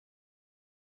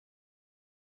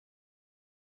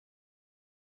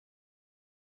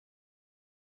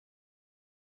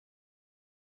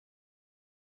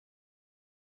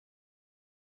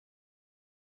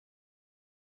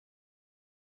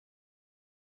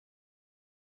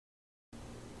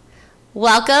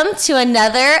Welcome to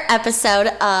another episode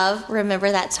of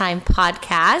Remember That Time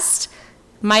podcast.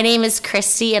 My name is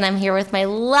Christy, and I'm here with my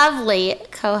lovely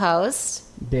co-host,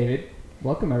 David.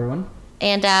 Welcome, everyone.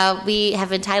 And we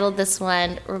have entitled this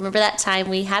one, Remember That Time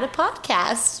We Had a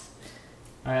Podcast.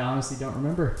 I honestly don't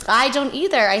remember. I don't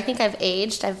either. I think I've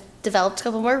aged. I've developed a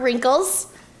couple more wrinkles.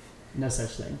 No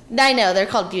such thing. I know, they're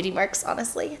called beauty marks,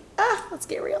 honestly. Let's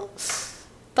get real.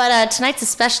 But tonight's a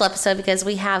special episode because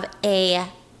we have a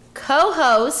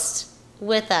co-host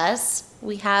with us.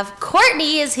 We have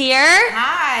Courtney is here.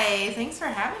 Hi, thanks for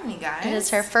having me, guys. It is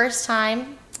her first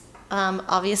time,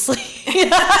 obviously.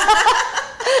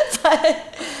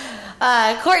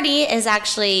 But Courtney is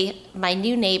actually my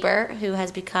new neighbor who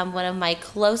has become one of my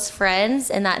close friends,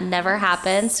 and that never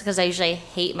happens because I usually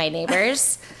hate my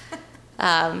neighbors.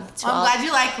 I'm glad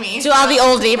you like me. To all the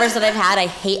old neighbors that I've had, I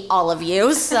hate all of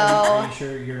you. So, Are you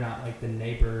sure you're not like the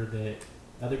neighbor that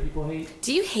other people hate?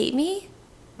 do you hate me?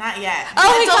 Not yet. Oh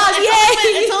my God,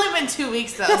 yay! It's only been 2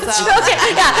 weeks though, so. Okay,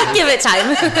 yeah, give it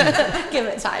time. Give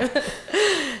it time.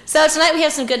 So tonight we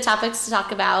have some good topics to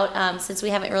talk about. Since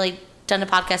we haven't really done a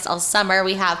podcast all summer,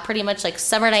 we have pretty much like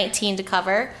summer 19 to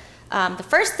cover. The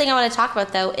first thing I want to talk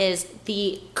about though is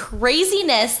the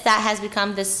craziness that has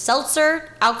become this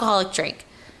seltzer alcoholic drink.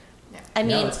 Yeah. I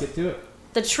mean, let's get to it.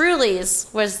 the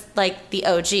Trulies was like the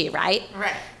OG, right?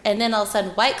 Right. And then all of a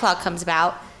sudden White Claw comes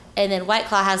about, and then White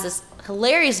Claw has this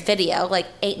hilarious video, like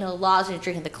ain't no laws when you're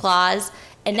drinking the claws,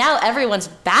 and now everyone's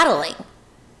battling.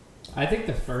 I think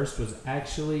the first was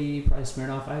actually probably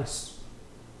Smirnoff Ice.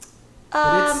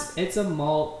 But it's a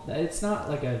malt. It's not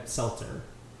like a seltzer.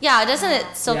 Yeah, doesn't it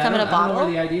still come in a I don't know bottle?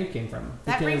 where the idea came from.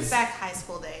 That brings because back high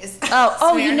school days.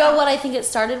 Oh, you know Smirnoff. what I think it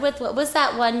started with? What was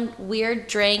that one weird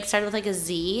drink? Started with like a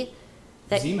Z.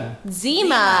 Zima.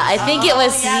 Zima. I think it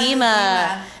was yeah, the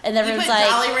Zima. And You everyone's put like,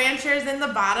 Jolly Ranchers in the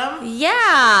bottom.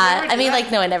 yeah. You ever I do mean, that?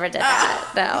 like, no, I never did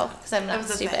that. No, because I'm not was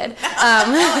a stupid. thing.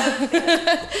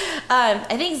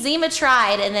 I think Zima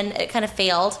tried, and then it kind of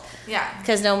failed Yeah.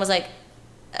 because no one was like,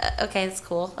 okay, it's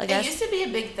cool, I It guess. used to be a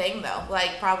big thing though,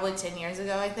 like probably 10 years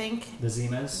ago, I think. The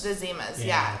Zimas. The Zimas, Yeah,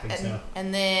 yeah. I think and, so.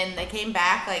 and then they came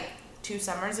back like 2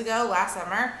 summers ago, last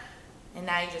summer, and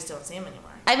now you just don't see them anymore.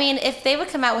 I mean, if they would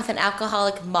come out with an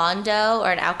alcoholic Mondo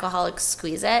or an alcoholic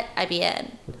Squeeze-It, I'd be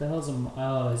in. What the hell's a...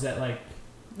 Oh, is that like...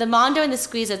 The Mondo and the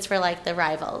Squeeze-Its were like the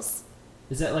rivals.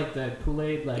 Is that like the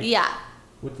Kool-Aid? Like, Yeah.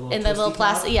 with the little In the little twisty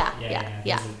plastic... top?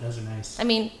 Yeah. Those are nice. I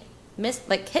mean,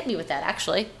 hit me with that,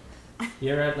 actually.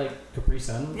 You ever had like Capri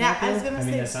Sun? Yeah, out I was there? gonna I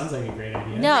mean, say- that sounds like a great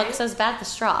idea. No, because I was bad at the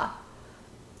straw.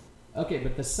 Okay,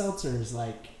 but the seltzers,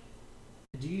 like,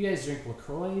 do you guys drink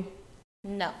LaCroix?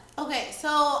 No. Okay,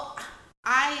 so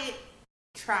I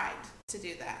tried to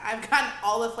do that. I've gotten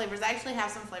all the flavors. I actually have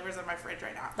some flavors in my fridge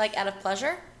right now. Like, out of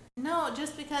pleasure? No,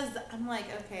 just because I'm like,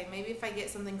 okay, maybe if I get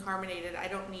something carbonated, I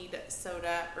don't need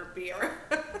soda or beer.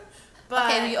 But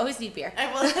Okay, we always need beer.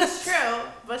 well, that's true.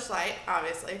 Busch Light,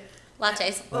 obviously.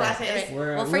 Lattes. Lattes.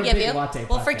 We'll forgive big you. latte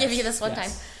We'll forgive podcast. you this one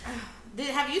Yes. time.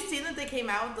 Have you seen that they came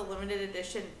out with the limited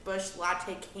edition Busch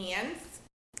Latte cans?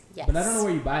 Yes. But I don't know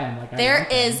where you buy them. Like, I There want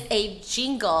them. is a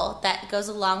jingle that goes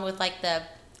along with, like, the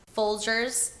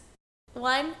Folgers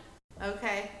one.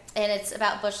 Okay. And it's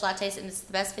about Busch Lattes, and it's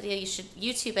the best video. You should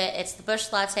YouTube it. It's the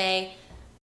Busch Latte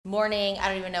morning. I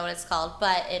don't even know what it's called,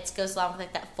 but it goes along with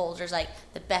like that Folgers, like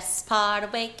the best part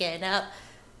of waking up.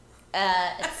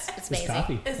 It's It's amazing.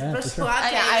 coffee. It's Yeah, Busch for sure.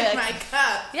 Latte I- in my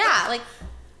cup. Yeah, like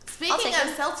Speaking take of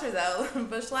it. seltzer, though,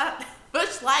 Busch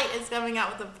Light is coming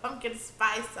out with a pumpkin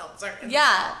spice seltzer.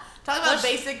 yeah, Talk about Busch-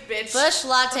 basic bitch. Busch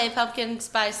Latte, pumpkin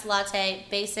spice latte,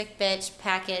 basic bitch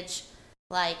package.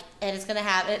 Like, and it's gonna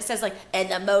have. It says like,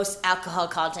 and the most alcohol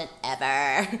content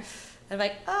ever. I'm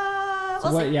like, So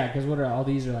we'll what? see. Yeah, because what are all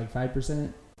these are like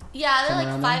 5%? Yeah, they're Somewhere like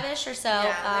around there? 5-ish or so.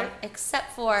 Yeah, they're-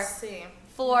 Except for Let's see.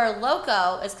 Four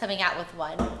Loco is coming out with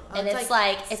one, and it's it's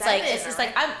like like it's 7, just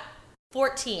right? like I'm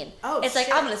 14. Oh, it's like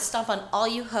shit. I'm gonna stomp on all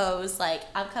you hoes. Like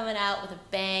I'm coming out with a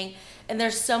bang, and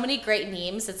there's so many great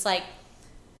memes. It's like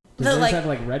Does the theirs like have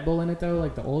like Red Bull in it though?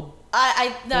 Like the old? no, Four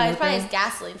it probably Loko? has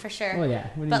gasoline for sure. Oh yeah.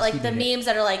 When you But like speed the it. memes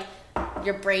that are like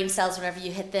your brain cells whenever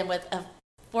you hit them with a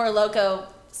Four Loco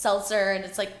seltzer, and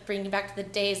it's like bringing you back to the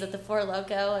days of the Four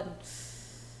Loco, and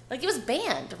like it was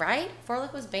banned, right? Four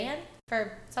Loco was banned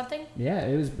for something. Yeah,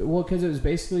 it was because it was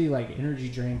basically like energy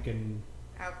drink and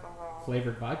Alcohol.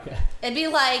 flavored vodka. It'd be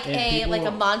like And a people- like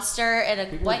a Monster and a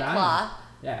people White were dying. Claw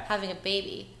Yeah, having a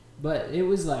baby. but it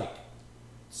was like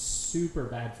super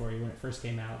bad for you when it first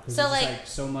came out because So, it was like- like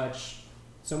so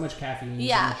much caffeine,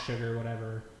 Yeah. so much sugar,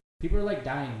 whatever. People were like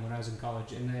dying when I was in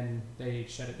college, and then they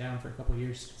shut it down for a couple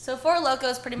years. So Four Loko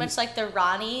is pretty much like the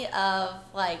Ronnie of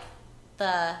like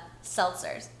the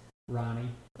seltzers. Ronnie.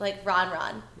 Like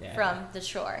Ron Yeah. from The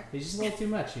Shore. He's just a little too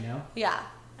much, you know? Yeah.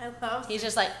 He's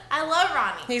just like, I love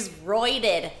Ronnie. he's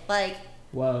roided. Like,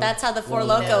 Whoa. that's how the Four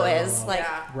Whoa, Loko whoa, is. whoa. Like,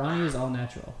 Yeah. Ronnie is all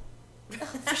natural.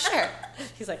 for sure.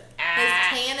 He's like, His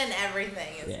tan and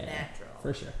everything is Yeah, natural.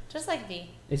 for sure. just like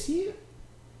me. Is he?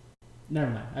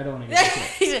 Never mind. I don't want to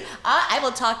get into it. I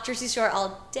will talk Jersey Shore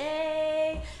all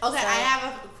day. Okay, So- I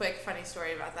have a quick funny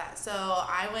story about that. So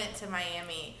I went to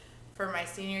Miami for my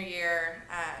senior year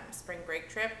spring break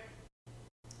trip.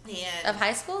 And Of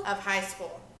high school? Of high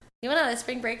school. You went on a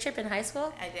spring break trip in high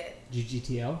school? I did.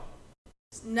 GGTL?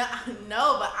 No,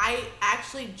 but I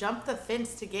actually jumped the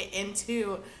fence to get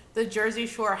into the Jersey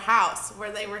Shore house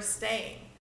where they were staying.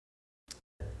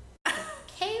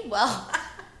 Okay, well,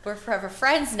 we're forever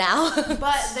friends now.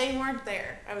 But they weren't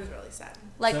there. I was really sad.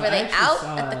 Like, So were I they actually out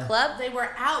saw- at the club? They were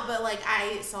out, but like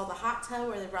I saw the hot tub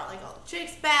where they brought like all the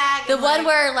chicks back. The and, one like,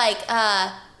 where,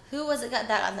 like, who was it got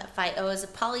that on that fight? Oh, it was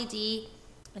Pauly D,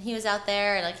 and he was out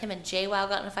there, and like him and JWoww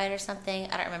got in a fight or something.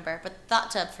 I don't remember, but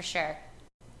Thought Tub for sure.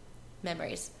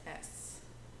 Memories. Yes.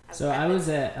 So I was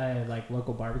at a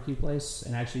local barbecue place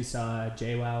and actually saw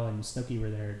JWoww and Snooki were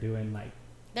there doing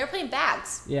They were playing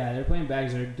bags. they're playing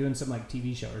bags. They're doing some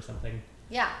TV show or something.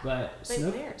 Yeah. But Wait,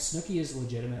 where? Snooki is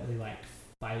legitimately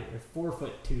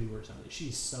 4'2" or something.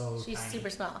 She's so She's tiny. super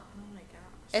small. Oh my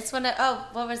gosh. It's when it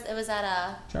was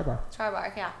at Char bar. Char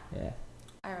Bar, yeah. Yeah.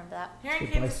 I remember that. Here in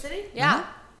Good Kansas place. City? Yeah.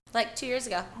 Like 2 years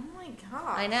ago. Oh my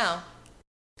gosh. I know.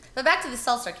 But back to the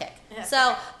seltzer kick. Yeah, So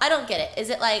sorry. I don't get it. Is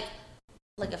it like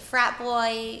a frat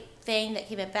boy thing that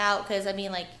came about? Because I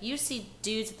mean, like, you see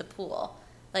dudes at the pool.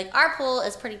 Like, our pool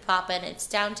is pretty poppin'. It's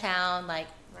downtown. Like,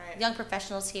 Right. young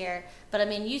professionals here. But I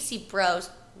mean, you see bros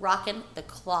rocking the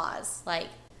claws. Like,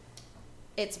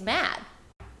 it's mad.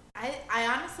 I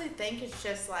honestly think it's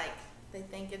just like they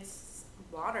think it's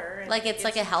water. And Like, it's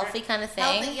like a healthy kind of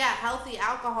thing. Healthy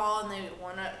alcohol, and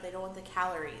they don't want the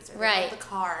calories or they Right. don't want the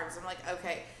carbs. I'm like,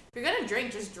 okay, if you're gonna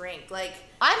drink, just drink. Like,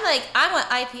 I want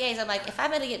IPAs. I'm like, if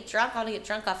I'm gonna get drunk, I want to get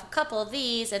drunk off a couple of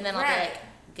these, and then I'll be Right. like,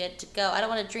 good to go. I don't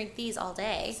want to drink these all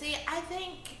day. see,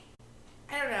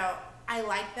 I don't know. I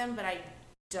like them, but I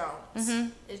don't. Mm-hmm.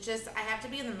 It's just I have to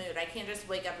be in the mood. I can't just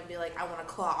wake up and be like, I want a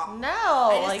claw. No,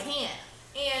 I just like can't.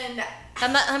 And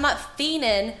I'm not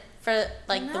fiending for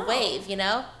like the No. wave, you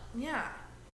know? yeah,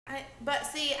 but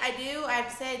see, I have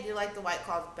to say I do like the White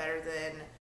Claws better than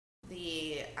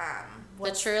the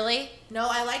The Truly. No,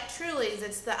 I like Truly's.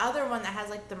 It's the other one that has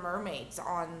like the mermaids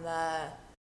on the.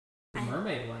 The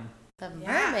mermaid one. The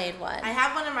Yeah. mermaid one. I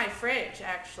have one in my fridge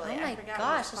actually. Oh I my forgot what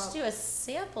gosh, it's let's called. do a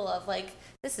sample of like,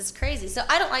 this is crazy. So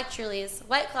I don't like Truly's.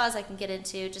 White Claws I can get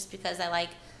into just because I like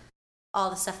all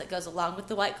the stuff that goes along with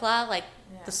the White Claw, like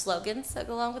Yeah. the slogans that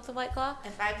go along with the White Claw.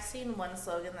 If I've seen one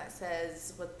slogan that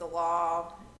says "with the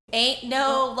law," Ain't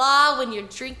no law when you're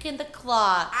drinking the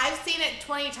claw. I've seen it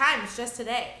 20 times just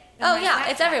today. in Oh my yeah,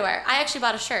 it's Snapchat. everywhere. I actually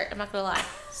bought a shirt. I'm not gonna lie.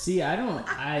 See,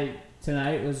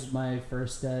 tonight was my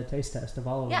first taste test of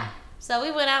all of Yeah. them. So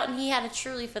we went out and he had a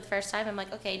Truly for the first time. I'm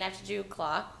like, okay, now I have to do a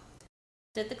claw.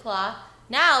 Did the claw.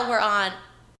 Now we're on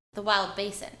the Wild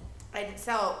Basin.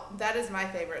 So that is my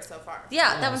favorite so far.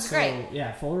 Yeah, that one's so, great.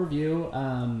 Yeah, full review.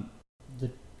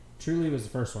 The Truly was the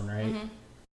first one, right? Mhm.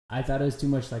 I thought it was too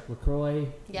much like LaCroix.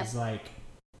 Yep. It's like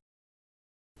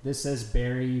this says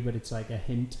berry, but it's like a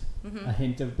hint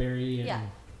of berry, and Yeah.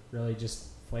 really just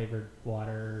flavored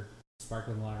water,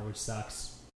 sparkling water, which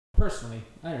sucks. Personally,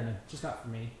 I don't know, just not for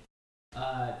me.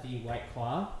 The White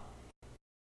Claw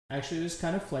actually was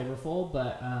kind of flavorful,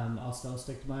 but I'll still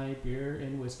stick to my beer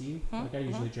and whiskey like I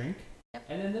usually drink. Yep.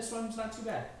 And then this one's not too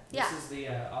bad. Yeah. This is the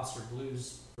Oscar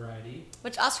Blues variety.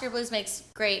 Which Oscar Blues makes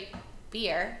great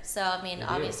beer. So, I mean, They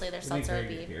do. obviously their They make seltzer would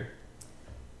very good be. beer.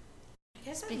 I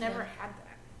guess Speaking I've never of- had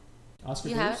that. Oscar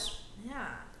You Blues? have Yeah.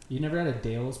 You never had a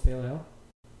Dale's Pale Ale?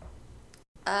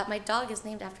 My dog is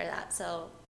named after that, so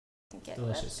get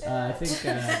Delicious. with I it. think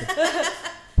the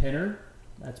Pinner,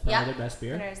 that's probably Yeah. their best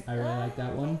beer. Pinner's I really like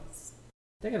that one. nice.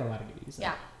 They got a lot of goodies. though.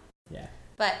 Yeah. Yeah.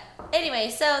 But anyway,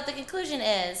 so the conclusion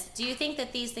is, do you think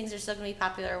that these things are still going to be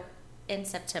popular in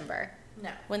September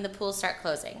No. when the pools start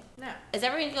closing? No. Is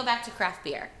everyone going to go back to craft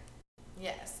beer?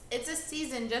 Yes. It's a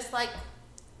season just like,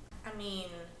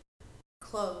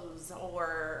 clothes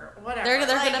or whatever. They're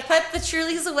Like, going to put the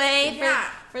Trulies away Yeah.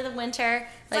 for the winter.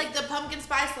 It's like the pumpkin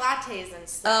spice lattes and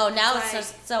stuff. Oh, now it's like,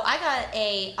 just, so I got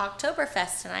a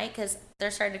Oktoberfest tonight because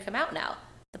they're starting to come out now,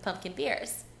 the pumpkin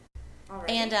beers.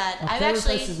 already. And I've Oktoberfest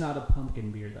actually, is not a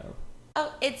pumpkin beer though.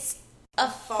 oh, it's a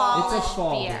fall, It's a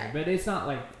fall beer. beer, but it's not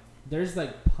like there's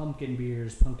like pumpkin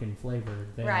beers, pumpkin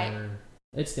flavored. Right.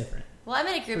 It's different. Well, I'm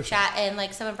in a group For chat, and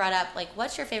like someone brought up like,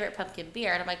 "What's your favorite pumpkin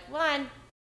beer?" And I'm like, one,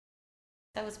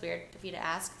 that was weird of you to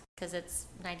ask because it's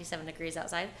 97 degrees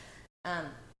outside.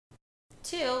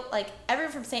 Two, like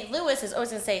everyone from St. Louis is always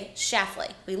gonna say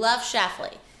Schlafly. We love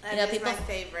Schlafly. That is my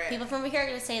favorite. People from over here are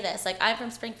gonna say this. Like I'm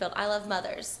from Springfield. I love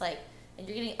Mother's. Like, and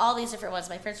you're getting all these different ones.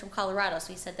 My friend's from Colorado,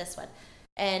 so he said this one,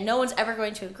 and no one's ever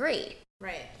going to agree.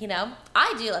 Right. You know,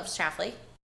 I do love Schlafly.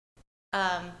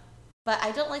 But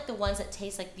I don't like the ones that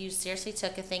taste like you seriously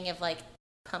took a thing of like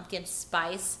pumpkin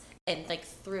spice and like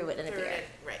threw it in a beer.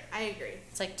 Right. I agree.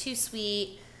 It's like too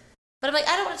sweet. But I'm like,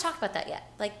 I don't want to talk about that yet.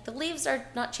 Like the leaves are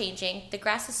not changing. The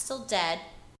grass is still dead.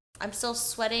 I'm still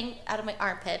sweating out of my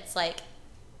armpits. Like,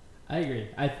 I agree.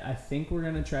 I think we're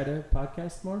gonna try to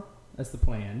podcast more. That's the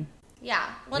plan. yeah.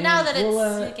 Well, And now that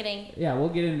we'll, it's getting, Yeah, we'll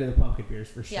get into the pumpkin beers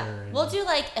for sure. yeah, and- we'll do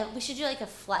like we should do like a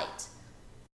flight.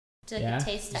 Do like a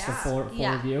taste just test. a full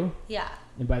Yeah. review, Yeah.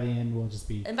 and by the end we'll just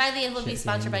be And by the end, we'll be Shit,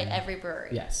 sponsored by yeah. every brewery.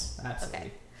 yes, absolutely.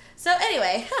 Okay. So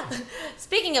anyway,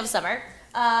 speaking of summer,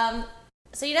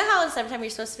 so you know how in summertime you're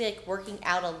supposed to be like working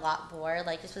out a lot more,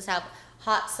 like you're supposed to have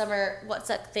hot summer. What's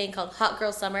that thing called? Hot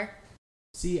girl summer.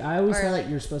 See, I always Or, thought like-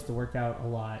 you're supposed to work out a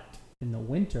lot in the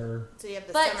winter. So you have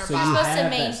the But summer So you're you bod. supposed to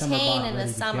have that summer maintain bod in the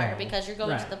ready to summer go. because you're going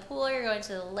to Right. the pool, you're going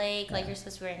to the lake, like Yeah. you're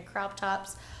supposed to be wearing crop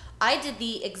tops. I did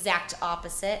the exact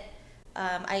opposite.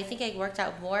 I think I worked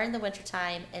out more in the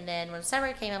wintertime, and then when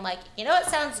summer came, I'm like, you know what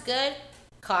sounds good?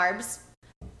 Carbs,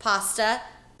 pasta,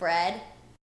 bread,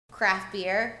 craft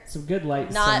beer. Some good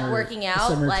light Not summer, working out,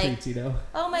 summer like- treats, you know.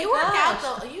 Oh my You work gosh.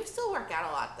 out though. You still work out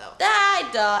a lot though. I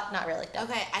don't. Not really. No.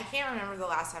 Okay, I can't remember the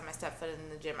last time I stepped foot in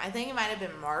the gym. I think it might have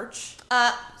been March.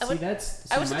 I See, went,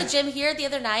 that's I was see, at the gym here the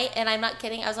other night, and I'm not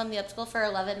kidding. I was on the elliptical for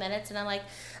 11 minutes, and I'm like,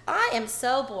 I am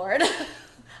so bored.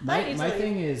 I My need to leave.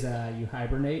 thing is you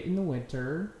hibernate in the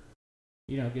winter.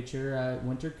 You know, get your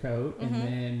winter coat, Mhm. and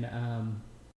then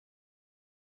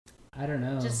I don't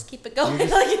know. Just keep it going. You're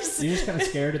just- like you just, You're just kind of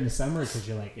scared in the summer because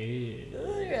you're like, you're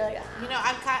eh. like, You know,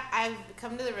 I've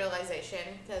come to the realization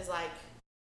because like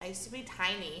I used to be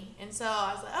tiny, and so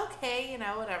I was like, okay, you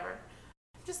know, whatever.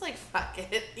 I'm just like, fuck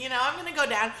it. You know, I'm gonna go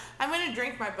down. I'm gonna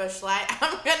drink my Busch Light.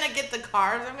 I'm gonna get the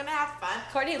carbs. I'm gonna have fun.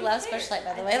 Courtney Who loves cares? Busch Light,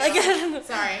 by the I way. know. Like,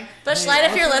 Sorry. Busch Hey, Light,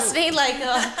 if you're also- listening, like,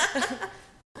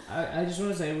 I just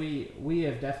want to say we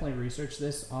have definitely researched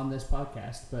this on this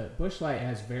podcast, but Busch Light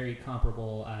has very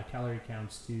comparable calorie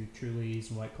counts to Truly's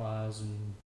and White Claws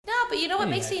and no, but you know what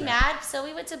Any makes of me that mad? So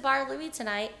we went to Bar Louie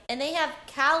tonight, and they have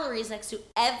calories next to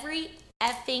every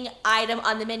effing item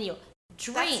on the menu.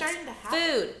 Drinks, starting to happen.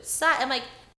 food, I'm like,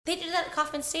 they did that at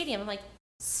Kauffman Stadium. I'm like,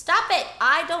 stop it.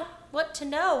 I don't want to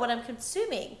know what I'm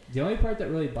consuming. the only part that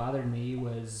really bothered me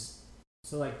was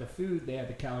so like the food they had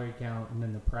the calorie count and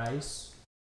then the price,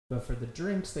 but for the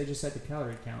drinks they just had the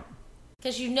calorie count.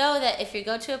 Because you know that if you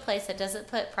go to a place that doesn't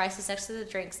put prices next to the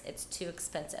drinks, it's too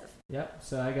expensive. Yep.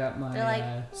 So I got my They're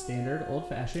like, standard old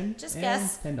fashioned. just and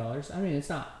guess. $10. I mean, it's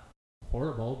not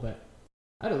horrible, but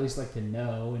I'd at least like to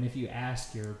know. And if you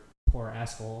ask, you're poor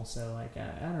asshole. So like,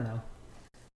 I don't know.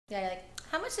 Yeah, you're like,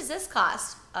 how much does this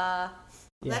cost? Yeah.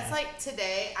 That's like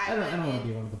today. I don't want to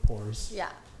be one of the poors. Yeah.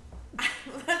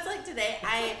 That's like today.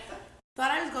 I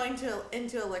thought I was going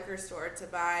into a liquor store to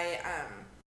buy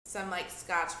some like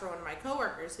scotch for one of my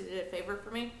coworkers who did a favor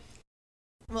for me.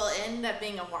 Well, it ended up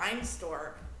being a wine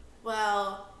store.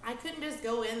 Well, I couldn't just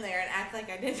go in there and act like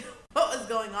I didn't know what was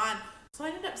going on. So I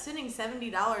ended up spending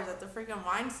 $70 at the freaking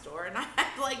wine store, and I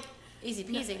had like Easy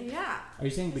peasy. Yeah, Are you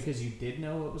saying because you did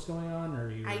know what was going on, or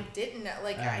you? I didn't know.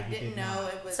 Like Ah, I you didn't did know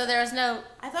not. it was. So there was no.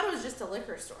 I thought it was just a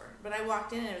liquor store, but I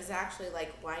walked in and it was actually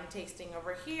like wine tasting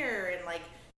over here and like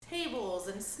tables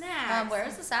and snacks. Where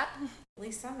is this at?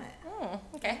 Lee Summit.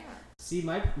 Okay. See,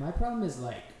 my problem is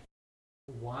like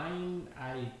wine.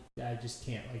 I just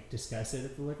can't like discuss it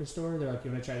at the liquor store. They're like,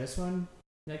 "You want to try this one?"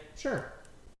 Like, sure.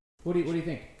 What do you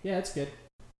think? Yeah, it's good.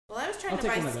 Well, I was trying I'll to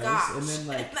take buy one of those, scotch, and then,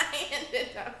 like- and I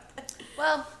ended up.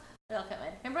 Well, it'll come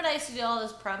in. Remember when I used to do all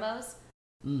those promos?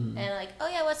 Mm-hmm. And like, oh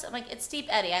yeah, I'm like, it's Deep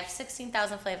Eddy. I have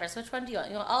 16,000 flavors. Which one do you want?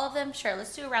 You want all of them? Sure,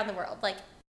 let's do around the world. Like,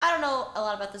 I don't know a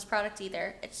lot about this product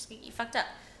either. It's you fucked up.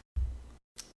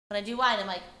 When I do wine, I'm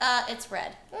like, it's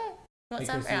red. You want Hey,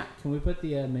 some? Chrissy, Or not? can we put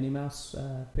the Minnie Mouse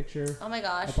picture? Oh my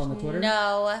gosh. Up on the Twitter?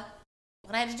 No.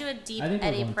 When I had to do a Deep I think we're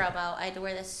Eddy going to. promo, I had to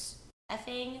wear this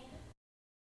effing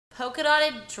polka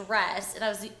dotted dress, and I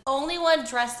was the only one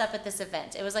dressed up at this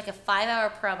event. It was like a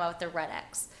 5-hour promo with the Red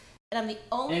X. And I'm the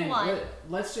only And one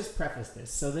let's just preface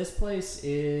this. So this place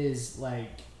is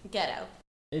like, ghetto.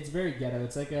 it's very ghetto.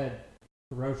 It's like a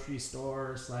grocery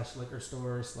store / liquor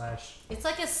store / It's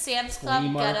like a Sam's flea Club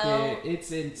market. ghetto.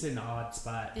 It's an odd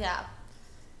spot. Yeah.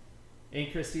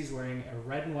 And Christy's wearing a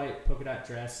red and white polka dot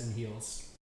dress and heels.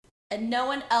 And no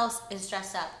one else is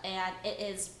dressed up. And it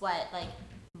is,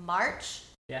 March?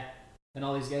 Yeah. And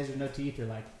all these guys with no teeth are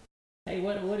like, hey,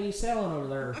 what are you selling over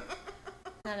there?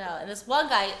 I know. And this one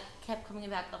guy kept coming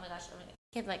back. Oh my gosh.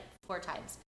 He came 4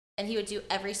 times. And he would do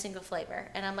every single flavor.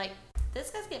 And I'm like, this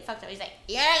guy's getting fucked up. He's like,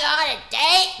 you're going on a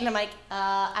date? And I'm like,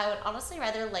 I would honestly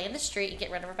rather lay in the street and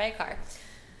get run over by a car.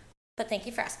 But thank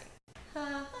you for asking.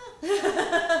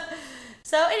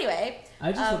 So anyway.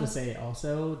 I just want to say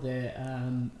also that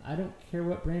I don't care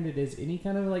what brand it is. Any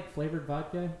kind of flavored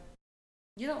vodka.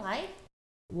 You don't like?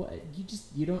 What?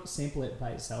 You don't sample it by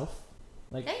itself.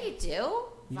 Yeah, you do.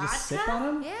 You Vodka? just sip on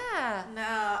them? Yeah. No,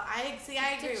 I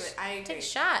agree with. I agree. Take a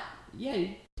shot. Yeah,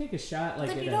 you take a shot.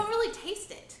 Then you don't really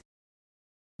taste it.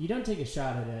 You don't take a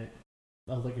shot at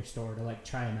a liquor store to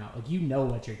try them out. You know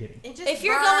what you're getting. It just If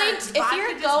you're burns.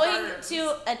 going Burns.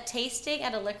 to a tasting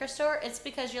at a liquor store, it's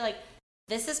because you're like,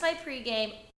 this is my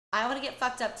pregame. I want to get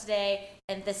fucked up today,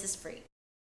 and this is free.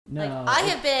 No, I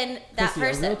have been that Christy,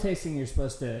 person. A real tasting, you're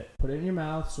supposed to put it in your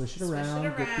mouth, swish it around,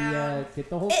 get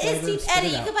the whole It flavor. is deep, spit Eddie.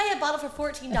 it You out. can buy a bottle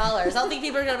for $14. I don't think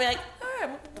people are gonna be like,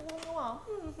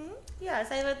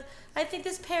 yes, I think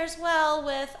this pairs well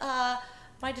with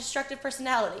my destructive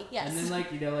personality. Yes. And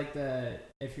then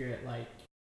if you're at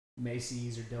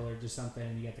Macy's or Dillard's or something,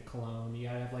 and you got the cologne, you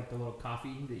gotta have the little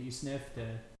coffee that you sniff to.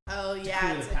 Oh yeah,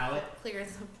 clear it's the palate.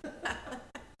 Clears the palate.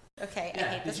 Okay, Yeah, I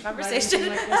hate did this you provide conversation.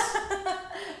 anything like this?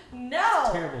 No.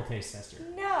 Terrible taste tester.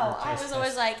 No, Or I taste was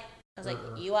always test.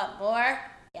 you want more?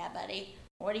 Yeah, buddy.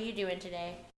 What are you doing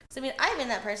today? So I've been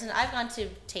that person. I've gone to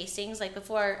tastings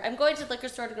before. I'm going to the liquor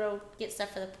store to go get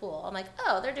stuff for the pool. I'm like,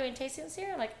 oh, they're doing tastings here.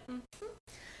 I'm like,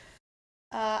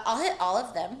 I'll hit all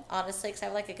of them honestly because I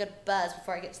have a good buzz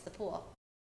before I get to the pool.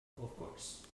 Well, of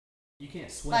course. You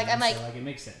can't swim. I'm like, so it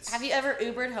makes sense. Have you ever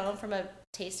Ubered home from a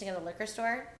tasting at a liquor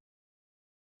store?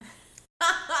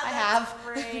 I have.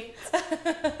 Great.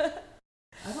 I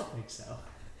don't think so.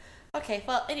 Okay,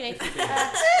 well, anyway.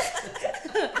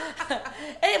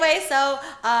 Anyway, so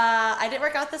I didn't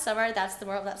work out this summer. That's the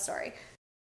moral of that story.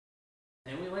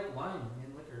 And we like wine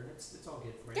and liquor. It's all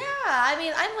good for you. Yeah,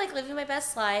 I'm living my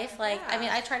best life. Yeah.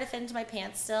 I try to fit into my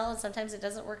pants still, and sometimes it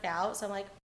doesn't work out. So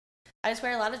I just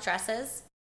wear a lot of dresses.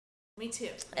 Me too.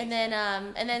 And then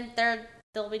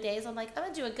there'll be days I'm like, I'm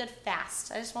gonna do a good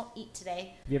fast. I just won't eat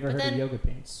today. Have you ever heard of yoga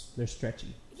pants? They're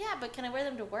stretchy. Yeah, but can I wear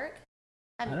them to work?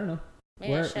 I don't know.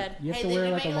 Maybe I should. You have to they wear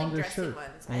do a make, longer dressy shirt.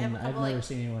 ones. And I have I've never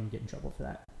seen anyone get in trouble for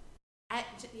that. I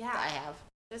have.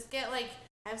 Just get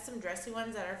I have some dressy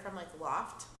ones that are from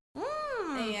Loft.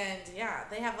 Mm. And yeah,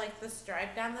 they have the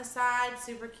stripe down the side,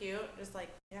 super cute. Just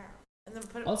yeah. And then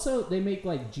put Also, they make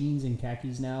jeans and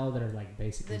khakis now that are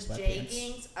basically the sweatpants.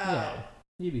 jeggings. Oh. Yeah,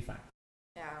 you'd be fine.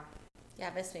 Yeah. Yeah,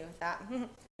 miss me with that.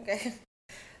 Okay.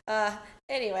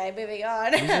 Anyway, moving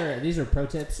on. These are pro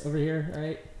tips over here, all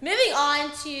right? Moving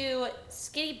on to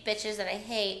skinny bitches that I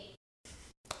hate.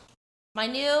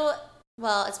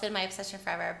 It's been my obsession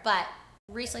forever, but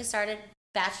recently started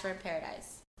Bachelor in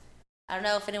Paradise. I don't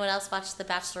know if anyone else watched The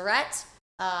Bachelorette.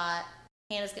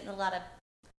 Hannah's getting a lot of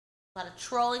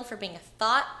trolling for being a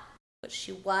thought, which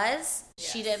she was.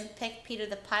 Yes. She didn't pick Peter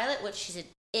the pilot, which she's an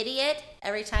idiot.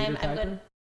 Every time Peter I'm Piper? going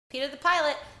Peter the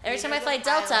pilot. Every Peter time I the fly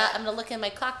Delta, pilot. I'm gonna look in my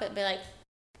cockpit and be like,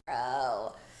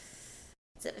 bro.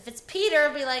 So if it's Peter,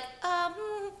 I'll be like, can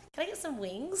I get some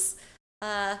wings?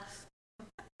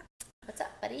 What's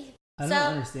up, buddy? I don't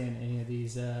understand any of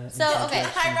these. okay,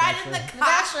 introductions I ride in the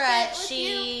Bachelor. The Bachelorette,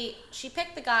 With she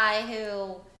picked the guy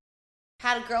who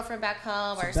had a girlfriend back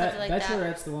home or something like that.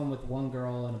 Bachelorette's the one with one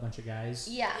girl and a bunch of guys.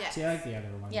 Yeah. Yeah. See, I like the other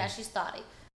one. Yeah, she's thoughty.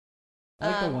 I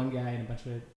like the one guy and a bunch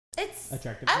of It's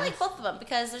attractive I guys. like both of them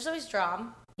because there's always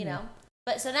drama, you know.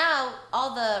 But so now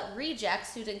all the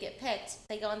rejects who didn't get picked,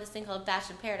 they go on this thing called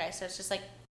Bachelor in Paradise. So it's just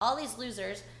all these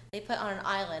losers they put on an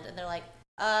island and they're like,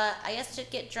 I guess to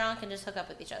get drunk and just hook up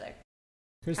with each other.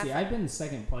 Christy, I've been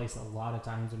second place a lot of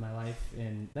times in my life,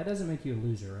 and that doesn't make you a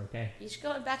loser, okay? You should go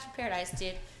on Bachelor in Paradise,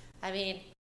 dude. I mean,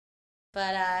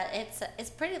 but it's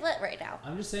pretty lit right now.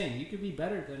 I'm just saying, you could be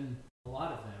better than a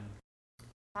lot of them.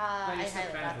 I But you're still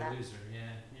highly kind doubt of a that. loser. Yeah,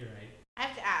 you're right. I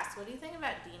have to ask, what do you think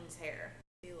about Dean's hair?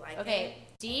 Do you like Okay,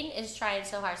 Dean is trying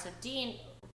so hard. So Dean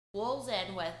rolls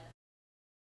in with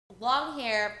long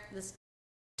hair, this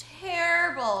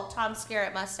terrible Tom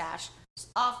Skerritt mustache. It's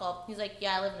awful. He's like,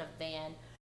 yeah, I live in a van.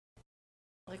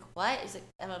 I'm like, what? He's like,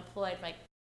 I'm employed. I'm like,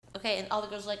 okay. And all the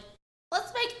girls are like,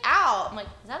 let's make out. I'm like,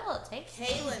 is that all it takes?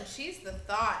 Kaylin, she's the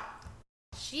thought.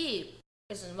 She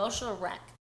is an emotional wreck.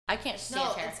 I can't stand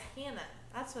No, her. it's Hannah.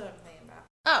 That's what I'm thinking about.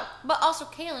 Oh, but also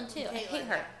Kaylin too. I hate Kaylin,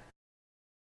 her.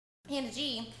 Hannah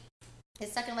G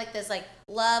is stuck in like this like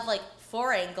love like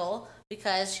 4 angle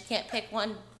because she can't pick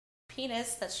one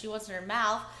penis that she wants in her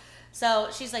mouth. So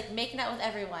she's like making out with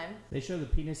everyone. They show the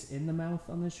penis in the mouth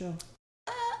on this show?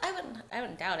 I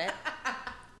wouldn't doubt it.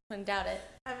 Wouldn't doubt it.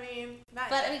 I mean, not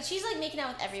But yet. I mean, she's like making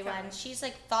out with everyone. coming. She's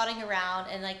like thoughting around,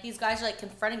 and like these guys are like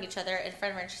confronting each other in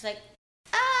front of her, and she's like,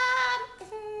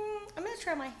 I'm gonna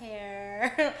try my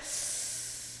hair.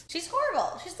 She's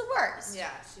horrible. She's the worst. Yeah,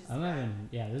 she's. I'm not even.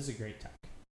 Yeah, this is a great talk.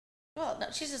 Well, no,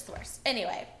 she's just the worst.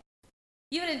 Anyway,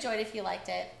 you would enjoy it if you liked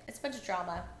it. It's a bunch of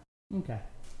drama. Okay.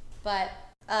 But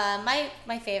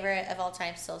my favorite of all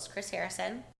time still is Chris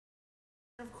Harrison.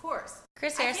 Of course.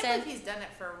 Chris I can't Harrison. believe he's done it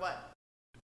for what,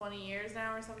 20 years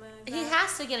now or something like that? He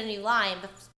has to get a new line,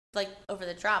 like over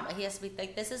the drama. He has to be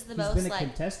like, this is the He's most been a like.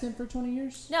 contestant for 20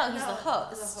 years? No, he's No, the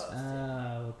host. the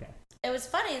host. Okay. It was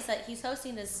funny is that he's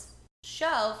hosting this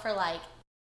show for like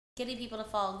getting people to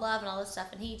fall in love and all this stuff,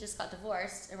 and he just got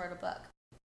divorced and wrote a book.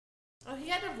 Oh, he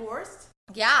got divorced?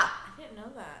 Yeah. I didn't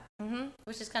know that.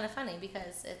 Which is kind of funny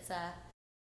because it's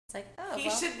like, oh, He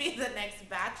well. should be the next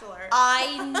bachelor.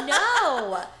 I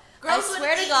know. Girls I would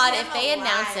swear to eat God, him if they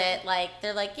announce alive. it, like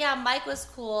they're like, yeah, Mike was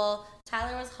cool,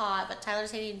 Tyler was hot, but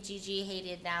Tyler's hated and Gigi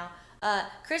hated now.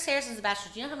 Chris Harrison's the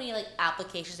bachelor. Do you know how many like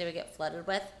applications they would get flooded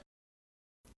with?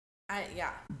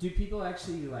 Yeah. Do people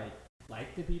actually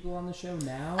like the people on the show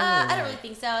now? I or, don't really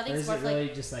think so. I think or it's is more it of, like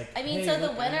really just like, I mean, hey, so the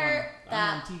look, winner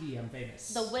I'm on TV, I'm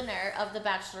famous. the winner of the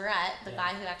Bachelorette, the Yeah.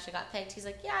 guy who actually got picked, he's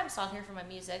like, yeah, I'm just on here for my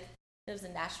music. He lives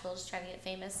in Nashville, just trying to get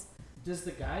famous. Does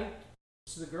the guy,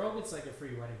 so the girl gets like a free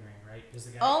wedding ring, right? Does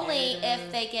the guy Only get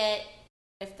if they get,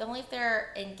 only if they're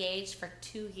engaged for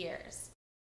 2 years.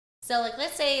 So like,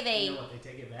 let's say you know what, they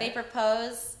take it back? they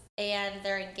propose and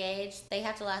they're engaged, they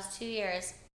have to last 2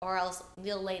 years, or else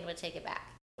Neil Lane would take it back.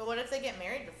 But what if they get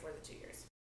married before the 2 years?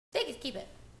 They could keep it.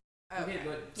 Okay,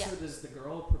 but Yeah. so does the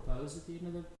girl propose at the end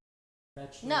of the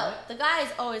bachelorette? No, the guy is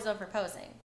always on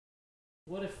proposing.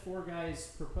 What if 4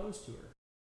 guys propose to her?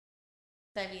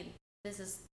 I mean,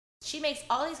 she makes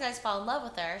all these guys fall in love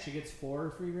with her. She gets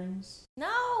 4 free rings? No,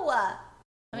 I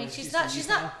mean What if she's she's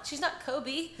not from she's not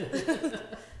Kobe.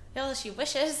 No, she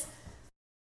wishes.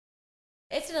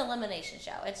 It's an elimination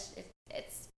show. It's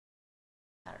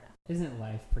I don't know. Isn't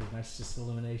life pretty much just an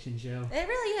elimination show? It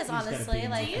really is, You just gotta honestly. be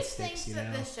in Like Do the you sticks, think you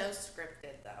that know? this show's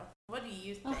scripted, though? What do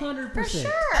you think? 100%. for sure.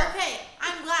 Okay,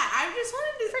 I'm glad. I just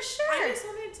wanted to. For sure. I just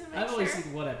wanted to make I've sure. only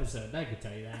seen one episode, I could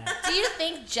tell you that. Do you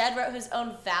think Jed wrote his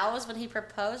own vows when he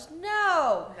proposed?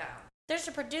 No. No. There's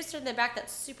a producer in the back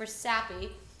that's super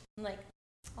sappy. I'm like,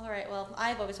 all right, well,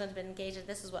 I've always wanted to be engaged, and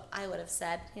this is what I would have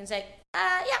said. He's like,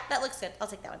 yeah, that looks good. I'll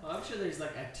take that one. Well, I'm sure there's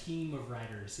like a team of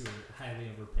writers who are highly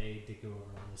overpaid to go over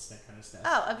all that kind of stuff.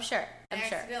 Oh, I'm sure. I I'm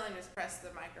sure. accidentally just pressed the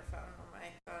microphone on my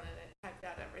phone and it typed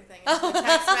out everything in Oh. the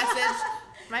text message.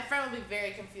 My friend will be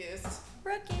very confused.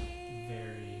 Rookie.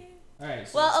 Very. All right.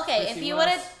 So Well, okay, Chrissy, if you what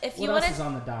wanna- else- if what you else wanna- is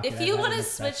on the docket? If I you haven't want to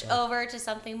looked back switch up. over to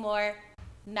something more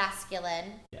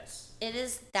masculine, Yes. it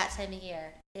is that time of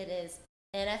year. It is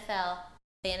NFL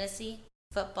fantasy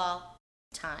football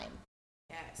time.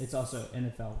 Yes. It's also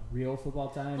NFL real football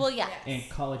time. Well, yeah, Yes. And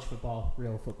college football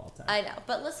real football time. I know.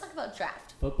 But let's talk about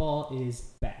draft. Football is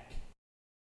back.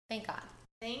 Thank God.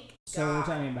 Thank So God. we're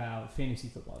talking about fantasy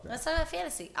football draft. Let's talk about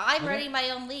fantasy. I'm Okay. running my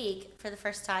own league for the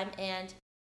first time, and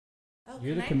Oh,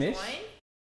 You're the can I commish? join?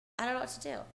 I don't know what to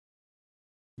do.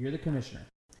 You're the commissioner.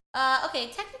 Okay,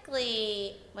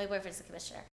 technically, my boyfriend's the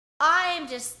commissioner. I'm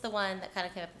just the one that kind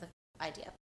of came up with the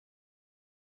idea.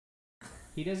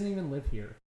 He doesn't even live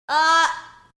here. Kind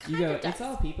You go, of does. it's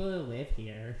all people who live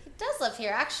here. He does live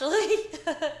here, actually.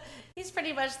 He's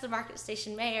pretty much the Market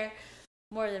Station mayor,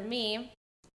 more than me.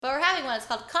 But we're having one. It's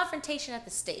called Confrontation at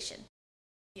the Station.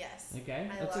 Yes. Okay?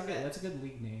 I That's love it. That's a good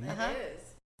league name. Uh-huh. It is.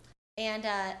 And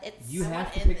it's... You I have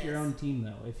want to in pick your this. own team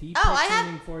though. If he Oh, picks I have-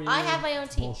 something for you, I have my own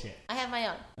it's team. Bullshit. I have my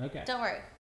own. Okay. Don't worry.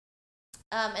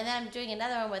 And then I'm doing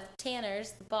another one with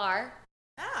Tanner's, the bar.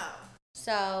 Oh.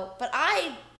 So, but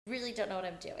I really don't know what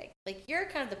I'm doing. Like, you're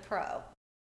kind of the pro.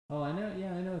 Oh, I know.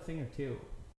 Yeah, I know a thing or two.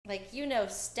 Like, you know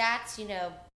stats, you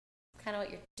know kind of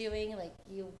what you're doing. Like,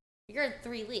 you're in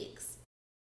 3 leagues.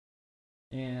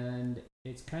 And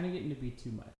it's kind of getting to be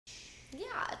too much.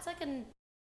 Yeah, it's like a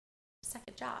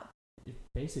second job.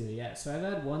 Basically, yeah. So I've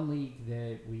had one league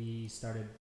that we started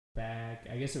back.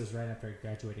 I guess it was right after I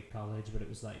graduated college, but it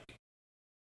was like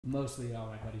mostly all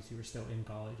my buddies who were still in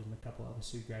college and a couple of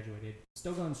us who graduated.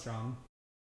 Still going strong.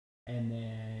 And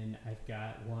then I've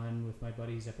got one with my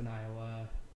buddies up in Iowa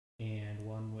and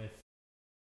one with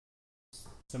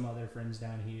some other friends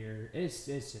down here. It's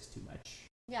just too much.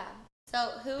 Yeah. So,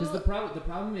 who... Because the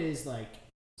problem is, like,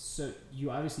 so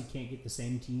you obviously can't get the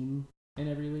same team in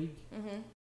every league. Mm-hmm.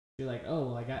 You're like, oh,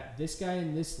 well, I got this guy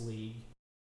in this league,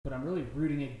 but I'm really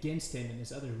rooting against him in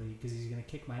this other league because he's going to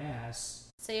kick my ass.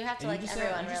 So you have to And like you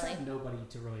everyone, just really. have nobody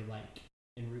to really like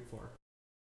and root for.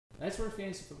 That's where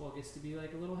fantasy football gets to be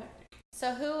like a little hectic.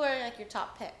 So who are like your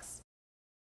top picks?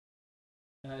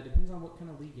 It depends on what kind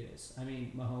of league it is. I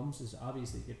mean, Mahomes is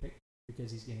obviously a good pick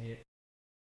because he's going to hit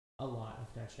a lot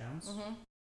of touchdowns, Mm-hmm.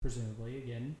 presumably,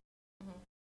 again. Mm-hmm.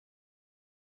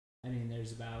 I mean,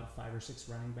 there's about 5 or 6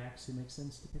 running backs who make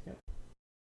sense to pick up.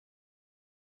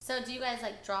 So do you guys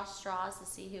like draw straws to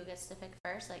see who gets to pick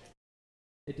first? Like,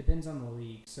 It depends on the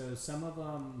league. So some of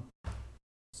them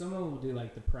will do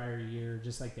like the prior year,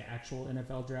 just like the actual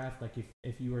NFL draft. Like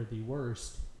if you are the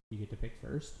worst, you get to pick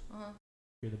first. uh-huh.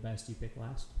 If you're the best, you pick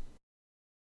last.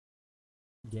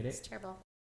 Get It's it? terrible.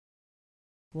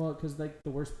 Well, because like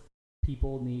the worst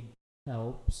people need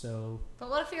help, so But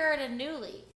what if you're in a new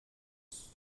league?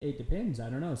 it depends.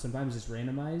 I don't know. Sometimes it's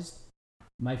randomized.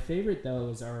 My favorite though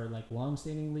is our like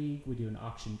long-standing league. We do an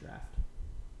auction draft,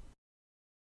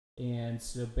 and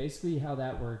so basically how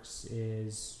that works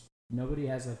is nobody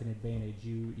has like an advantage.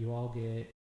 You all get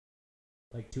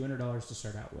like $200 to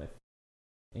start out with,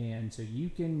 and so you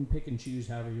can pick and choose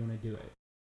however you want to do it.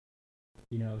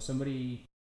 You know, somebody,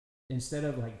 instead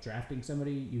of like drafting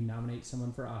somebody, you nominate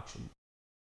someone for auction.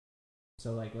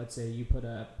 So like, let's say you put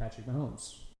up Patrick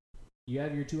Mahomes. You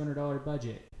have your $200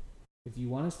 budget. If you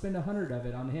want to spend 100 of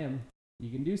it on him,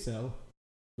 you can do so,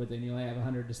 but then you only have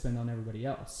 100 to spend on everybody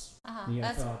else. Uh-huh. You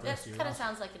gotta That's fill out the that rest of your kind of roster.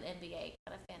 sounds like an NBA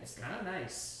kind of It's fantasy. kind of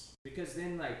nice because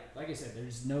then, like I said,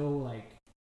 there's no like,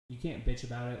 you can't bitch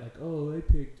about it. Like, oh, I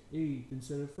picked 8th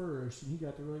instead of 1st, and he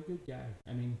got the really good guy.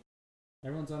 I mean,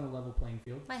 everyone's on a level playing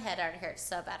field. My head already hurts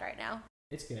so bad right now.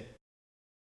 It's good.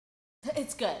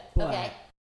 It's good. But Okay.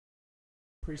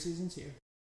 preseason's here.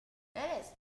 It is.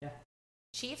 Yeah.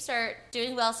 Chiefs are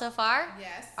doing well so far.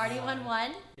 Yes. Already won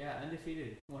one. Yeah,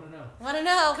 undefeated. Want to know? Want to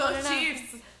know? Go Wanna know.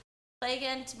 Chiefs. Play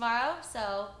again tomorrow,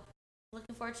 so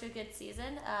looking forward to a good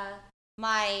season.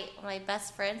 My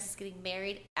best friend is getting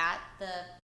married at the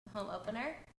home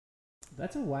opener.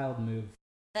 That's a wild move.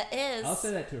 That is. I'll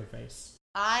say that to her face.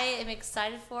 I am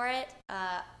excited for it.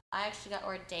 I actually got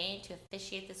ordained to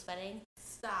officiate this wedding,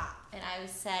 Stop. and I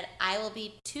said I will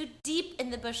be too deep in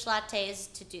the bush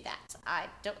lattes to do that. I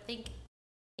don't think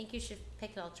you should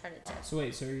pick an alternative. So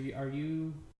wait, so are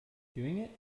you doing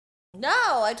it?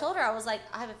 No, I told her I was like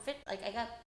I have a fit. Like I got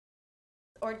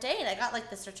ordained. I got like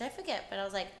the certificate, but I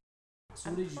was like, So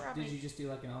I'm did probably- you just do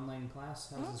like an online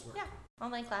class? How does this work? yeah,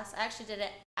 online class. I actually did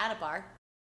it at a bar.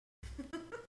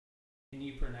 Can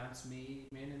you pronounce me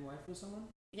man and wife with someone?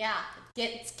 Yeah,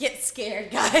 get scared,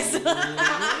 guys.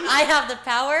 I have the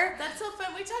power. That's so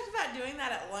fun. We talked about doing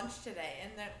that at lunch today,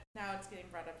 and now it's getting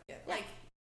brought up again. Yeah. Like,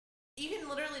 you can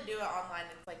literally do it online.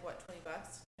 It's like, what, $20?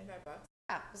 $25?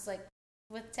 Yeah, it was like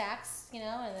with tax, and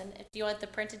then if you want the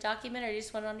printed document or you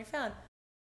just want it on your phone.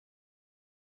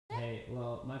 Hey,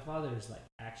 well, my father's like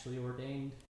actually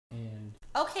ordained, and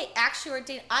Okay, actually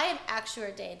ordained. I am actually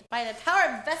ordained. By the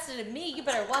power invested in me, you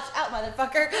better watch out,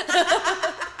 motherfucker.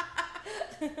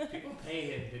 people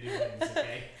pay him to do things.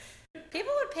 Okay.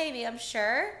 People would pay me, I'm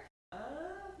sure.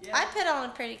 Yeah. I put on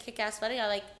a pretty kick-ass wedding. I'm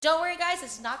like, don't worry, guys,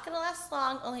 it's not gonna last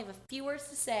long. Only have a few words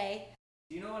to say.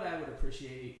 Do you know what I would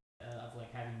appreciate of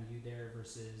like having you there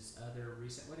versus other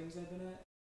recent weddings I've been at?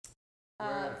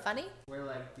 Where- Funny? Where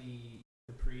like the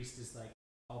priest is like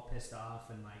all pissed off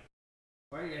and like,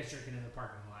 why are you guys drinking in the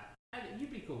parking lot?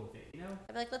 You'd be cool with it, you know?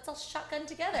 I'd be like, let's all shotgun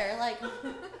together. Like,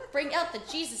 bring out the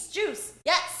Jesus juice.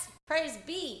 Yes, praise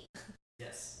be.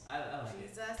 Yes, I like it.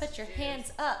 Jesus. Put your Jews.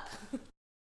 hands up.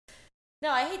 No,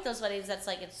 I hate those weddings that's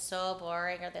like it's so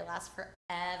boring or they last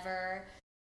forever.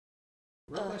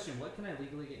 Real Ugh. question: what can I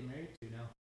legally get married to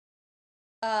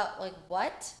now? Like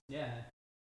what? Yeah,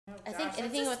 Oh, I think gosh,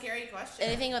 anything that's a with- scary question.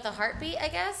 Anything with a heartbeat, I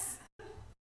guess.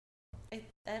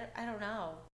 I don't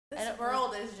know. I This don't-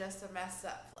 world is just a messed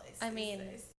up place. I these mean-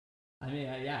 days. I mean,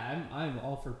 yeah, I'm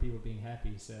all for people being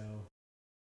happy. So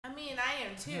I mean, I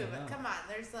am too, I but know. come on,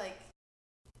 there's like.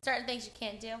 Certain things you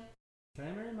can't do. can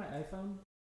I marry my iPhone?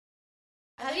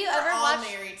 I Have think you we're ever all watched-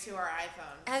 married to our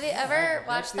iPhone? Have you Yeah, ever that's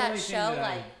watched the that only thing show that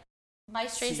I like My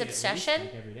Strange see at least, Obsession,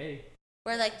 like, every day.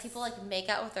 where like people like make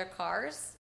out with their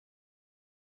cars?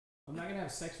 I'm not gonna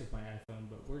have sex with my iPhone,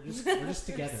 but we're just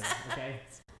together, okay?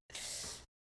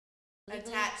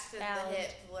 Legally Attached to bound. the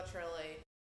hip, literally.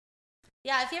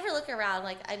 Yeah, if you ever look around,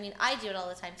 like, I mean, I do it all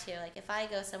the time too. Like, if I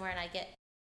go somewhere and I get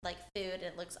like food and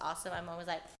it looks awesome, I'm always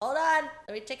like, hold on,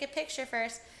 let me take a picture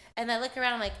first. And I look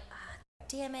around, I'm like,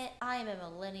 damn it, I am a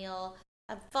millennial.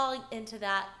 I'm falling into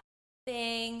that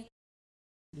thing.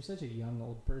 You're such a young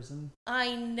old person.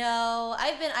 I know.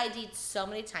 I've been ID'd so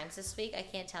many times this week. I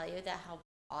can't tell you how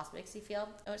awesome it makes you feel.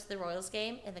 I went to the Royals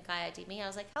game, and the guy ID'd me. I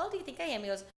was like, how old do you think I am? He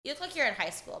goes, you look like you're in high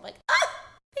school. I'm like,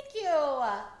 thank you.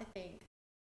 I think.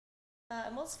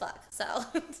 I'm old as fuck, so.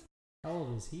 How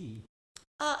old is he?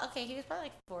 Okay, he was probably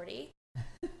like 40.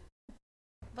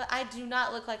 But I do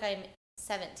not look like I'm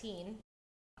 17.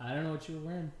 I don't know what you were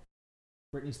wearing.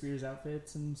 Britney Spears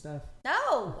outfits and stuff.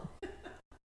 No.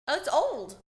 Oh, it's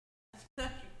old. No, you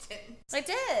didn't. I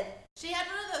did. She had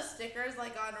one of those stickers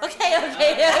like on her. Okay.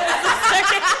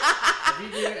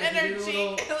 And her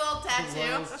cheek, a little The tattoo.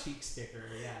 Royals cheek sticker,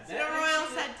 yeah. The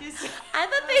Royals tattoo sticker. I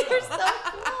thought they were so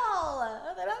cool.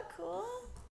 Are they not cool?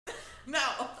 No.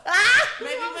 Ah!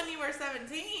 Maybe when you were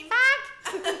 17.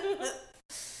 Fuck.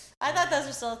 I thought those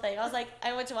were still a thing. I was like,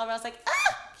 I went to Walmart. I was like,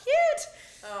 cute.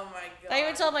 Oh my god. I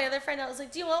even told my other friend, I was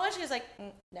like, do you want one? She was like,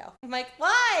 no. I'm like,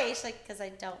 why? She's like, because I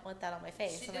don't want that on my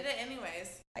face. She I'm did like, it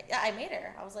anyways. I made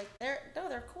her. I was like,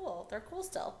 they're cool. They're cool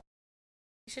still.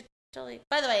 You should totally.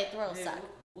 By the way, the Royals suck.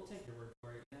 We'll take your word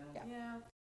for it now. Yeah.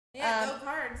 Yeah, go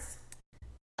Cards.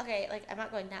 Okay, like I'm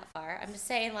not going that far. I'm just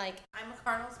saying, like, I'm a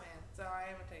Cardinals fan, so I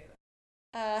am gonna tell you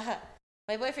that.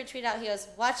 my boyfriend tweeted out. He goes,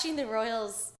 watching the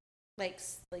Royals like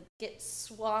get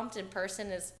swamped in person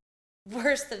is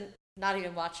worse than not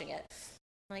even watching it.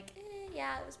 I'm like,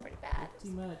 yeah, it was pretty bad. Too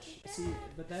much. See,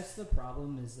 but that's the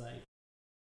problem is like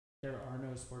there are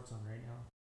no sports on right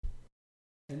now,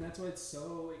 and that's why it's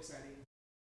so exciting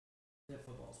that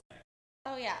football's back.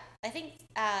 Oh yeah, I think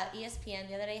ESPN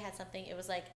the other day had something. It was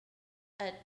like a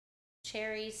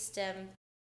cherry stem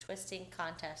twisting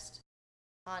contest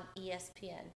on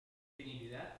ESPN. Can you do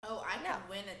that? Oh, I can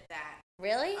win at that.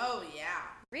 Really? Oh yeah.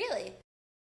 Really?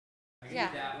 I can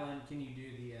do that one. Can you do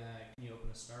the? Can you open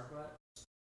a Starbucks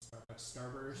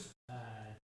Starburst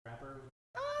wrapper?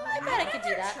 Oh, I bet I could do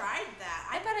that. I've never tried that.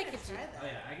 I bet I could do try Oh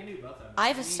yeah, I can do both of them. I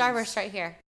have a It means- Starburst right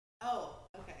here. Oh,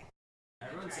 okay.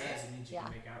 Everyone Try says it. it means you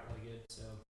can make out really good, so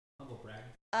humble brag.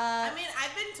 I mean,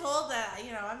 I've been told that,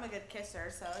 I'm a good kisser,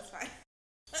 so it's fine.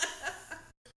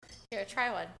 Here,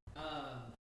 try one.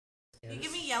 You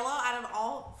give me yellow out of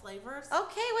all flavors?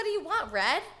 Okay, what do you want?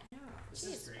 Red? Yeah. This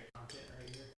is great content right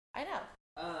here. I know.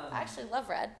 I actually love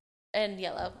red and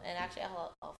yellow, and actually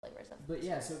all flavors of. But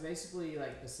yeah, so basically,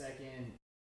 like the second,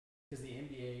 because the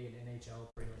NBA and NHL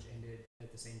pretty much ended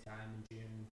at the same time in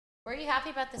June. Were you happy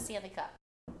about the Stanley Cup?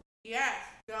 Yes,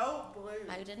 go blue.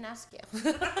 I didn't ask you.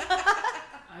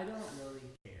 I don't really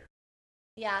care.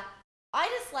 Yeah, I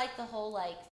just like the whole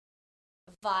like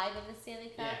vibe of the Stanley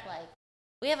Cup. Yeah. Like,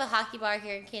 we have a hockey bar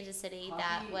here in Kansas City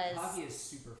that was Hockey is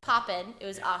super fun. poppin'. It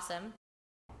was awesome.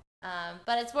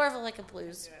 But it's more of like a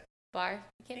blues bar.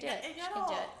 You can't do it. She can't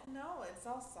do it. No, it's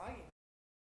all soggy.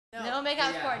 No, make out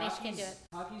with Yeah, Courtney. She can't do it.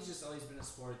 Hockey's just always been a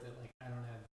sport that like I don't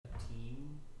have a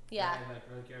team. Yeah. That I like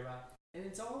really care about, and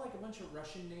it's all like a bunch of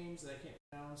Russian names that I can't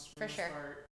pronounce for For the sure. most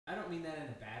part. I don't mean that in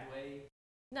a bad way.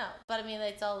 No, but I mean,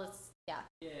 it's all this. Yeah.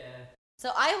 Yeah.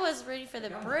 So I was rooting for the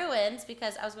Come on. Bruins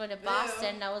because I was going to Boo.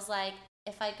 Boston, and I was like,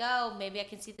 if I go, maybe I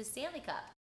can see the Stanley Cup.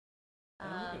 I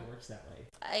don't think it works that way.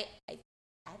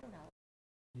 I don't know.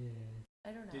 Yeah.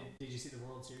 I don't know. Did you see the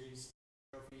World Series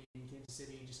trophy in Kansas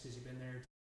City just because you've been there?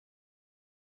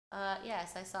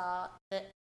 Yes, I saw the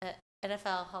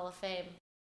NFL Hall of Fame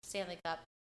Stanley Cup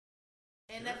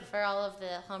And Sure. for all of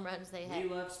the home runs they We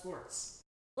had. love sports.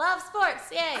 Love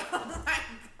sports, yay! oh my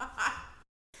god.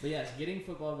 But yes, getting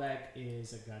football back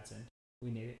is a godsend.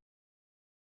 We need it.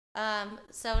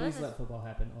 So Please another, let football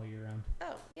happen all year round.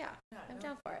 oh yeah, No, I'm no.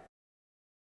 down for it.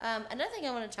 Another thing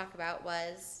I want to talk about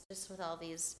was just with all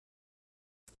these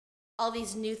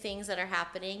new things that are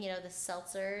happening. You know, the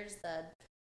seltzers,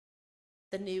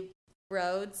 the new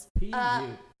roads. P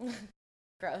you.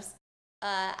 Gross.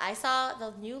 I saw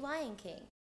the new Lion King.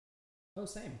 Oh,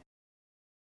 same.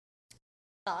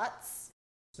 Thoughts?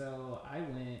 So I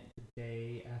went the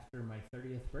day after my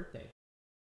 30th birthday,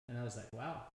 and I was like,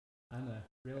 "Wow, I'm a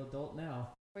real adult now."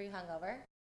 Were you hungover?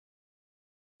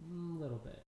 A little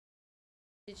bit.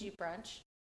 Did you brunch?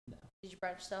 No. Did you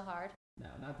brunch so hard? No,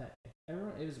 not that day.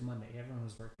 It was Monday. Everyone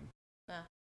was working. Oh.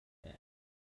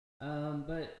 Yeah.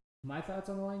 But my thoughts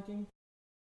on The Lion King.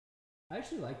 I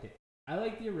actually liked it. I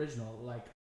like the original like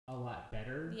a lot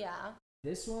better. Yeah.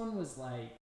 This one was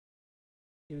like,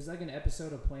 it was like an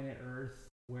episode of Planet Earth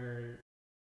where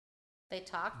They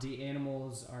talked? the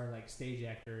animals are like stage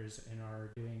actors and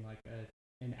are doing like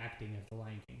an acting of The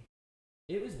Lion King.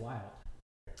 It was wild.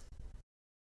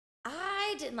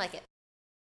 I didn't like it.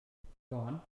 Go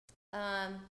on.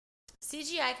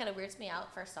 CGI kind of weirds me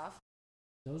out, first off.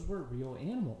 Those were real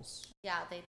animals. Yeah,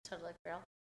 they totally look real.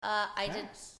 I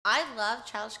Facts. love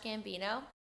Childish Gambino.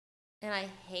 and I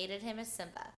hated him as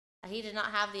Simba. He did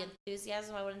not have the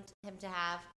enthusiasm I wanted him to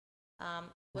have.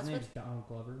 His name's Donald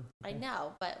Glover. I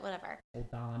know, but whatever.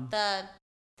 Old Don. The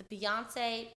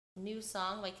Beyonce new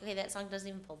song, like, okay, that song doesn't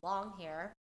even belong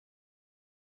here.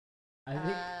 I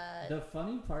think the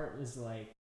funny part was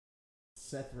like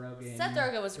Seth Rogen. Seth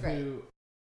Rogen was great.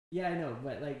 Yeah, I know,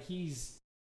 but like he's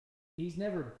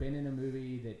never been in a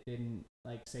movie that didn't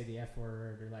like say the F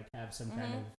word or like have some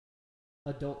kind of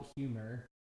adult humor,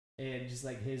 and just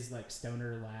like his like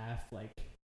stoner laugh, like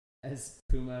as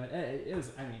Puma. It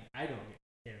was. I mean, I don't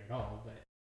care at all, but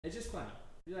it's just funny.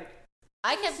 You're like.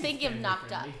 I kept thinking of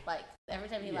Knocked Up. Like every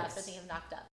time he laughs, I think of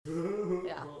Knocked Up.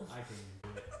 Yeah. Well, I can do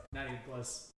it. Not even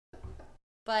close.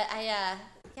 But I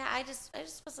just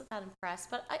wasn't that impressed.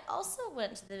 But I also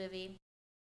went to the movie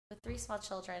with 3 small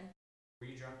children. Were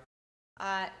you drunk?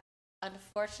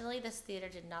 Unfortunately, this theater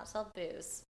did not sell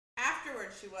booze.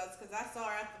 Afterwards, she was, because I saw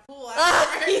her at the pool.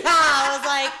 Yeah, I was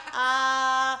like,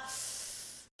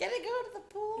 gonna go to the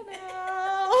pool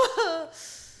now.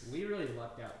 We really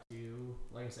lucked out too.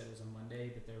 Like I said, it was a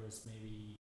Monday, but there was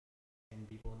maybe 10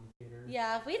 people in the theater.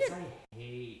 Yeah, we did. I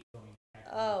hate going back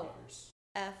to movie theaters.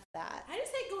 F that. I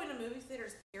just hate going to movie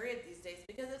theaters, period, these days,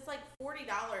 because it's like $40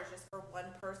 just for one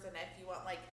person if you want,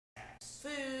 like,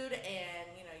 food and,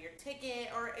 you know, your ticket,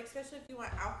 or especially if you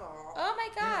want alcohol. Oh my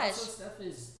gosh. And also stuff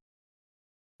is,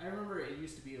 I remember it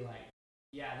used to be like,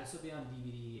 yeah, this will be on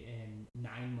DVD in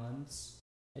 9 months.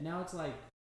 And now it's like,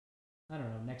 I don't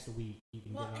know, next week you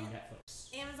can get it on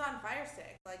Netflix. Amazon Fire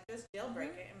Stick. Like, just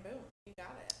jailbreak it and boom, you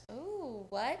got it. Ooh,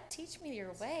 what? Teach me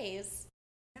your ways.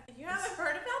 You haven't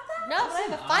heard about that? No, but I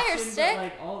have a Fire Stick.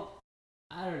 Like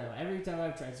I don't know. Every time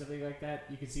I've tried something like that,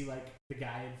 you can see like the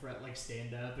guy in front like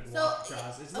stand up and walk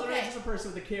across. It's literally just a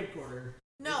person with a camcorder.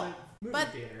 No, movie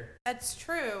theater. That's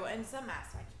true in some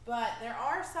aspects, but there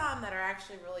are some that are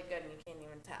actually really good and you can't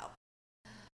even tell.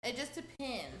 It just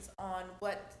depends on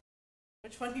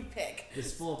which one you pick.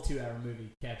 This full 2-hour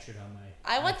movie captured on my.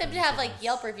 I want them to have like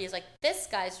Yelp reviews, like this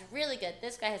guy's really good.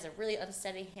 This guy has a really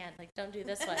unsteady hand. Like, don't do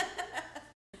this one.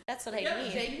 That's what I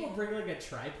need. People bring like a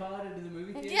tripod into the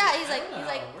movie theater. Yeah, he's like,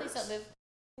 please don't move.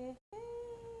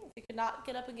 If you could not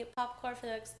get up and get popcorn for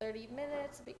the next 30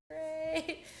 minutes, it'd be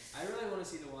great. I really want to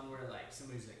see the one where like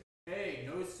somebody's like, "Hey,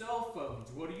 no cell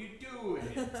phones. What are you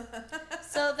doing?"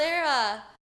 So they're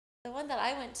the one that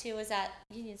I went to was at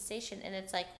Union Station, and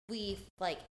it's like we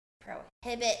like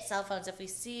prohibit cell phones. If we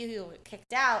see you, we'll get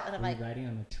kicked out. And I'm like, riding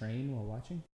on the train while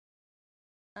watching?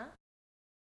 Huh?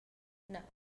 No.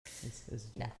 It's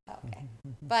no. Oh, okay.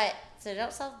 But so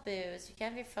don't sell booze. You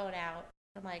can't have your phone out.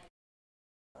 I'm like,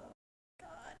 oh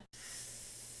God.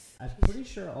 I'm pretty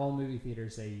sure all movie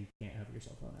theaters say you can't have your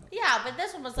cell phone out. Yeah, but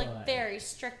this one was like very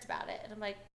strict about it, and I'm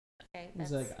like, okay. It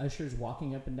was like ushers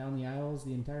walking up and down the aisles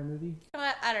the entire movie. You know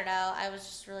what? I don't know. I was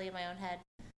just really in my own head.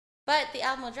 But the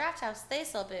Alamo Draft House, they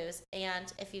sell booze,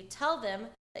 and if you tell them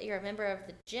that you're a member of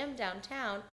the gym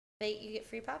downtown, you get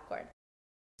free popcorn.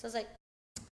 So I was like,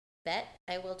 bet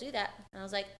I will do that. And I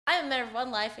was like, I'm a member of One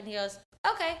Life, and he goes,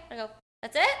 okay. I go,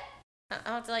 that's it? I don't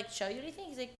have to like show you anything.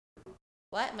 He's like,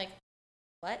 what? I'm like,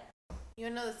 what? You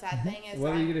know the sad thing is,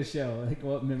 what are you gonna show? Like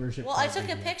what membership? Well, I took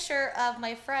a picture of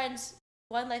my friend's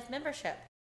One Life membership.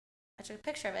 I took a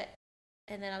picture of it,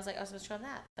 and then I was like, I was gonna show him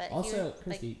that. But also,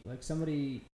 Christy, like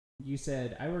somebody, you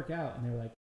said I work out, and they were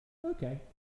like, okay,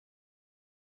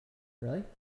 really?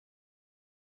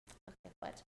 Okay,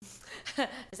 what?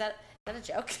 Is that a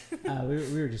joke?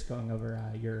 we were just going over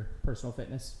your personal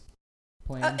fitness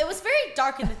plan. It was very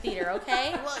dark in the theater.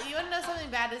 Okay. Well, you want to know something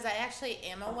bad? Is I actually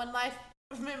am a One Life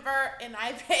member, and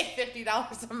I pay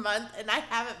 $50 a month, and I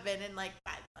haven't been in like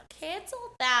 5 months. Cancel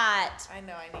that. I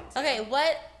know I need to. Okay,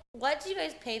 what do you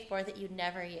guys pay for that you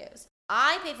never use?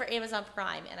 I pay for Amazon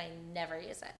Prime, and I never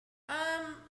use it.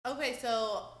 Okay,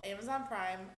 so Amazon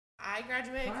Prime. I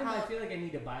graduated college. I feel like I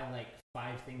need to buy like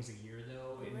 5 things a year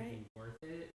though, and it'd be worth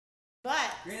it.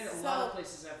 But granted, a lot of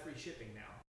places have free shipping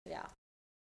now. Yeah.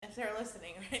 If they're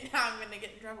listening right now, I'm gonna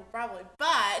get in trouble probably.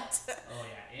 But oh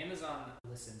yeah, Amazon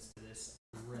listens to this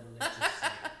religiously.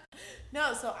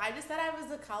 No, so I just said I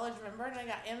was a college member, and I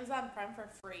got Amazon Prime for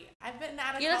free. I've been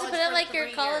out of college. You don't have to put in like your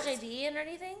college ID in or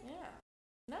anything. Yeah.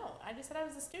 No, I just said I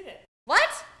was a student.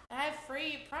 What? I have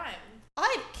free Prime.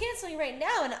 I'm canceling right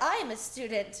now, and I am a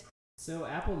student. So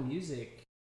Apple Music,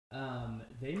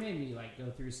 they made me like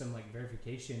go through some like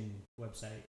verification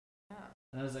website,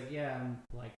 and I was like, yeah, I'm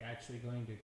like actually going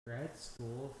to grad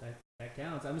school. That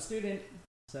counts. I'm a student,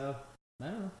 so I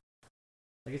don't know.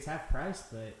 Like it's half price,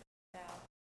 but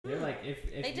they're like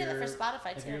if they did it for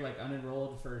Spotify if too. you're like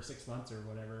unenrolled for 6 months or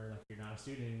whatever, like you're not a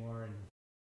student anymore, and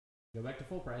go back to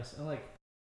full price. I'm like,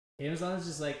 Amazon is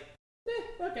just like,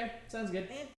 Okay, sounds good.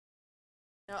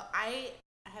 No, I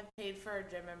have paid for a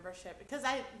gym membership because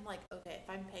I'm like, okay, if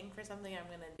I'm paying for something, I'm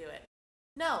gonna do it.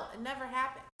 No, it never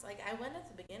happens. Like I went at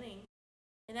the beginning,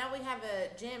 and now we have a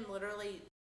gym literally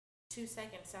 2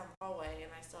 seconds down the hallway,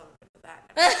 and I still haven't been to that.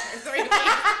 I've been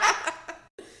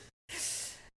there 3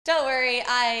 weeks. Don't worry,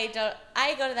 I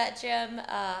go to that gym.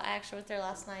 I actually went there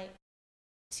last night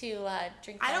to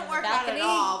drink wine I don't on the work out balcony. at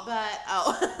all,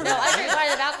 but No, I drink wine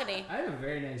on the balcony. I have a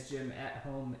very nice gym at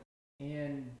home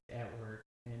and at work,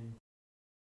 and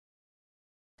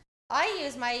I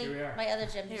use my Here we are. my other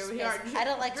gym. here just we are. because I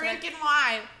don't like to work, drinking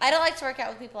wine. I don't like to work out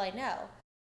with people I know,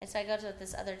 and so I go to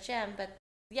this other gym. But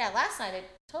yeah, last night I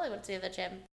totally went to the other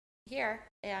gym here,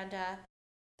 and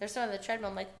there's someone on the treadmill.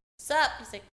 I'm like, "What's up?"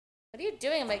 He's like, "What are you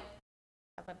doing?" I'm like,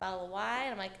 "I have my bottle of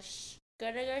wine." I'm like, "Shh,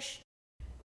 good,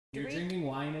 you're drink drinking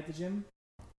wine at the gym?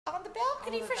 on the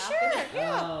balcony On the for balcony? sure."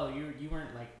 Yeah. Oh, you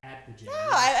weren't like at the gym. No,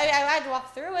 I had to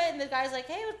walk through it, and the guy's like,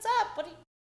 "Hey, what's up?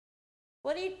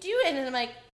 What are you doing?" And I'm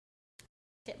like,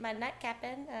 "Get my nightcap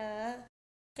in.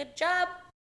 Good job.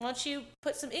 Why don't you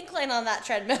put some incline on that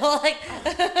treadmill?" Like,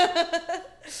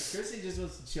 Chrissy just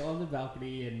wants to chill on the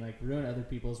balcony and like ruin other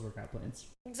people's workout plans.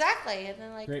 exactly. And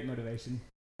then like, Great motivation.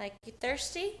 like you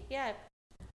thirsty? Yeah.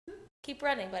 Keep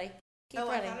running, buddy. Keep Oh,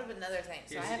 running. I thought of another thing.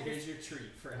 So Here's your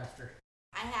treat for after.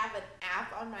 I have an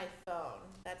app on my phone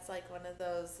that's like one of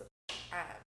those.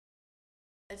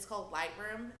 It's called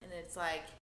Lightroom, and it's like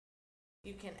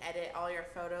you can edit all your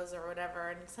photos or whatever,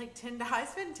 and it's like $10. I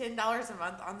spend $10 a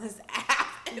month on this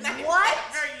app, and What?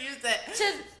 I never use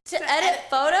it to edit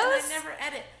photos? And I never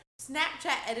edit.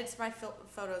 Snapchat edits my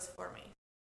photos for me.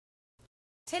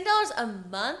 $10 a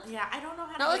month? Yeah, I don't know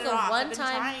how to Not get like it a off.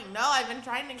 one-time- I've been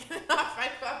trying to get it off my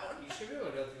phone. You should be able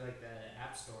to go through like the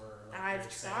app store. Or, like, I've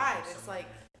their settings tried. or It's something like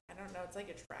there. I don't know. It's like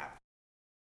a trap.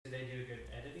 Did they do a good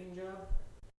editing job?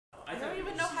 I thought don't you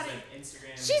even just know how use, to- like,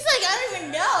 Instagram. She's like, I don't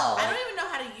even know. I don't even know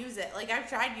how to use it. Like I've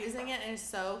tried using it, and it's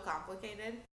so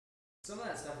complicated. Some of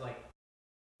that stuff like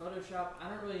Photoshop, I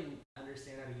don't really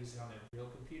understand how to use it on a real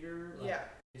computer. Like,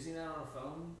 using that on a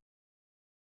phone,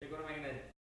 like what am I gonna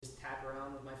just tap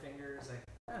around with my fingers? Like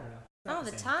I don't know. Not All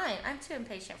the same. time. I'm too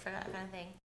impatient for that kind of thing.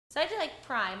 So I do like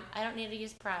Prime. I don't need to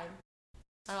use Prime.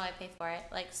 I don't know why I pay for it.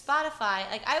 Like Spotify,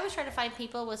 like I always try to find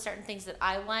people with certain things that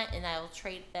I want, and I will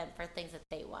trade them for things that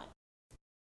they want.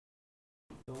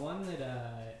 The one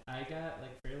that I got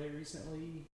like fairly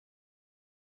recently.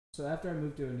 So after I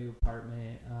moved to a new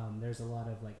apartment, there's a lot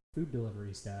of like food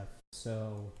delivery stuff.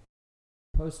 So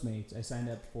Postmates, I signed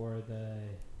up for the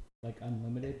like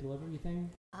unlimited delivery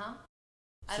thing. Uh-huh.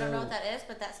 I don't know So- what that is,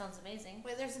 but that sounds amazing.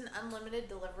 Wait, there's an unlimited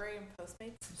delivery in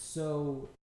Postmates? So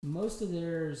most of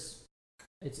theirs,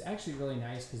 it's actually really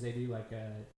nice because they do like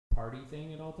a party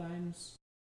thing at all times.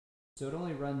 So it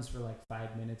only runs for like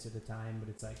 5 minutes at a time, but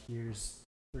it's like here's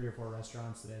 3 or 4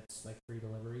 restaurants that's like free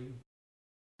delivery.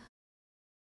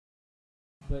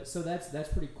 But so that's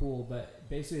pretty cool. But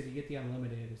basically, if you get the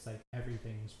unlimited, it's like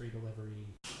everything's free delivery.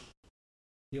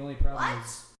 The only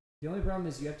problem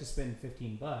is you have to spend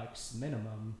 $15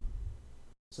 minimum.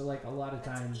 So like a lot of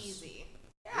That's times easy.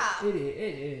 Yeah. it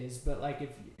is, but like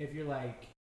if you're like,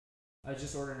 I was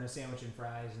just ordering a sandwich and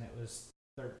fries and it was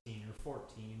 13 or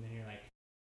 14, then you're like,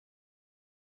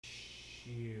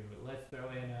 shoot, let's throw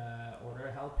in order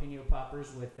of jalapeno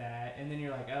poppers with that, and then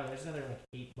you're like, oh, there's another like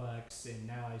 $8, and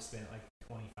now I spent like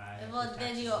 25. Well, for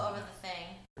then you taxes go and over that. the thing.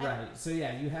 Right. So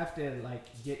yeah, you have to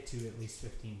like get to at least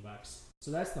 $15.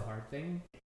 So that's the hard thing,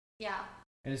 Yeah.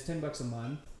 and it's $10 a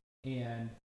month, and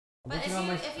I'm But working if on you,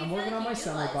 my if you I'm feel working like on you my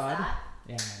summer utilize bod. that,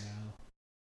 Yeah, I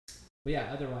know. But yeah,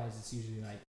 otherwise it's usually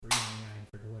like $3.99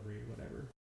 for delivery or whatever.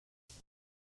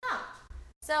 huh.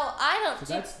 So I don't.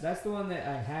 So that's the one that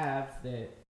I have that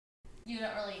you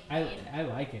don't really need. I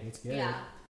like it. It's good. Yeah.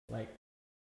 Like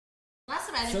Last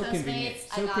time I did so convenient.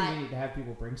 Postmates, So I got. convenient to have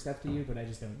people bring stuff to you, but I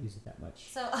just don't use it that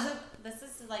much. So this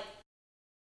is like,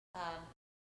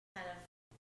 kind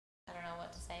of, I don't know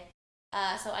what to say.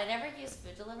 So I never use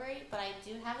food delivery, but I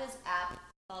do have this app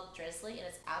called Drizzly, and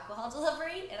it's alcohol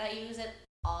delivery, and I use it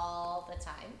all the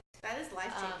time. That is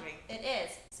life changing. It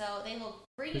is. So they will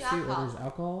bring you Christy alcohol. orders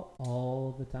alcohol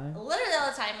all the time. Literally all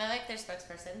the time. I'm like their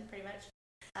spokesperson, pretty much.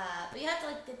 But you have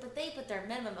to but they put their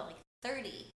minimum at like 30.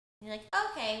 And you're like,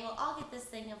 okay, well I'll get this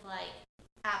thing of like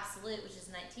Absolute, which is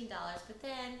 $19, but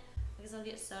then because I'll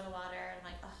get soda water and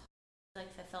like, oh,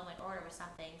 like fulfill my order or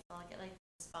something, so I'll get like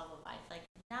this bottle of wine for like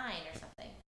 $9 or something,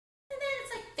 and then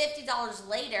it's like $50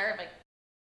 later. I'm like,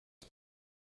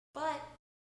 but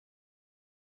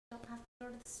I don't have to go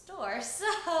to the store, so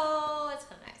it's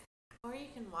kind of nice. Or you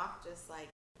can walk just like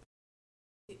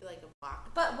like a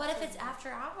block. But what if it's after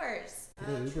hours? Get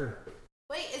an Uber.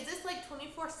 Wait, is this like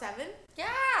 24/7? Yeah.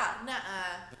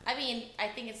 Nuh-uh. I mean, I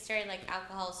think it's during like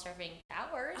alcohol serving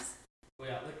hours. Well,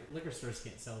 yeah, liquor stores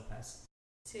can't sell past.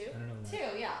 2? I don't know.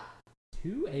 2, yeah.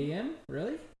 2 a.m.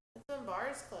 Really? That's when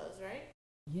bars close, right?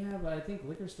 Yeah, but I think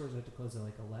liquor stores have to close at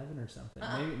like 11 or something.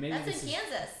 Maybe That's this in is,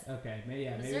 Kansas. Okay, maybe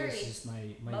Missouri. this is just my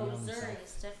young Missouri self.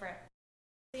 is different.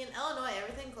 See, in Illinois,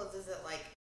 everything closes at like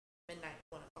midnight,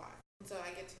 1 o'clock. And so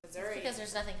I get to Missouri. It's because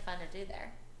there's nothing fun to do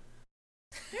there.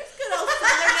 There's good old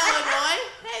Southern Illinois.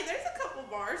 Hey, there's a couple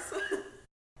bars.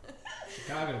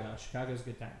 Chicago though, Chicago's a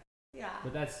good time. Yeah.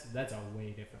 But that's a way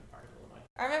different part of Illinois.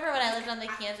 I remember when I lived on the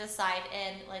Kansas side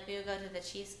and like we would go to the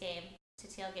Chiefs game to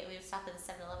tailgate. We would stop at the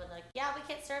 7-Eleven. Like, yeah, we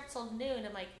can't serve till noon.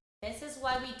 I'm like, this is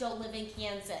why we don't live in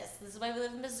Kansas. This is why we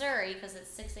live in Missouri because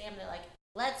it's 6 a.m. They're like,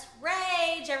 let's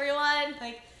rage, everyone.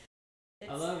 Like,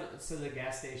 I love it. So the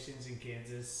gas stations in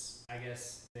Kansas, I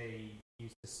guess they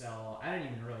used to sell. I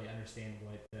didn't even really understand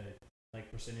what the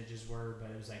percentages were,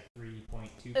 but it was like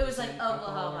 3.2%. It was like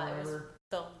Oklahoma. It was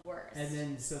the worst. And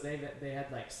then so they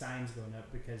had like signs going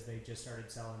up because they just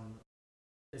started selling.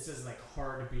 This is like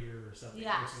hard beer or something,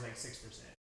 Yeah. which is like 6%.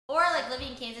 Or like living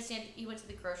in Kansas, you went to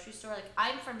the grocery store. Like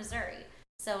I'm from Missouri,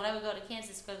 so when I would go to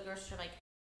Kansas, go to the grocery store, I'm like,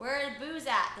 where are the booze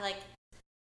at? They're like,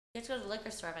 you have to go to the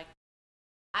liquor store. I'm like,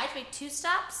 I have to make 2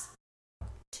 stops?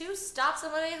 2 stops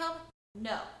on my way home?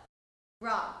 No.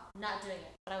 Wrong. Not doing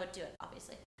it. But I would do it,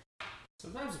 obviously.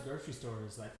 Sometimes the grocery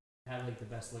stores like have like the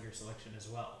best liquor selection as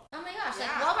well. Oh my gosh. Yeah.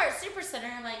 Like Walmart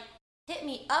Supercenter, I'm like, hit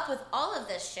me up with all of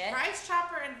this shit. Price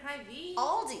Chopper and Hy-Vee.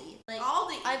 Aldi. Like,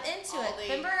 Aldi. I'm into Aldi. it.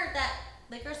 Remember that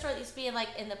liquor store that used to be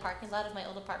in the parking lot of my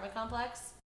old apartment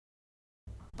complex?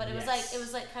 But it was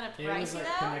Yes. like kind of It pricey was like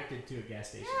though. connected to a gas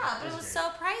station. Yeah, but it was great. so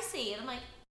pricey. And I'm like,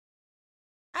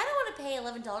 I don't want to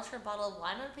pay $11 for a bottle of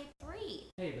wine. I want to pay $3.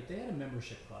 Hey, but they had a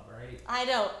membership club, right? I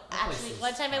don't. That place Actually, was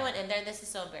one time I fun. went in there. This is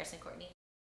so embarrassing, Courtney.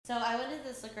 So I went into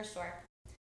this liquor store,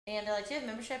 and they're like, "Do you have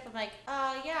a membership?" I'm like,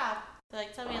 yeah." They're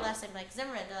like, "Tell me your last name." I'm like,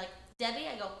 Zimmerman. They're like, "Debbie?"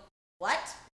 I go, "What?"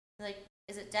 They're like,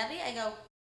 "Is it Debbie?" I go,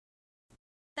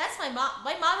 "That's my mom.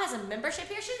 My mom has a membership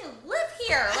here. She doesn't live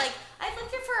here. Like, I've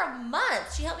lived here for a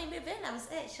month. She helped me move in. That was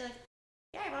it." She's like,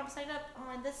 "Yeah, your mom signed up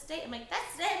on this date." I'm like,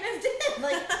 "That's the day I moved in."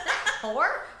 Like, that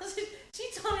whore. She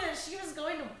told me that she was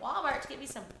going to Walmart to get me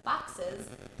some boxes.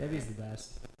 Debbie's the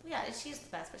best. Yeah, she's the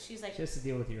best, but she's like, She has to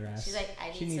deal with your ass. she's like,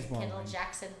 I She need needs some more Kendall wine.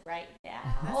 Jackson right That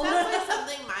now. sounds like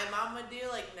something my mom would do.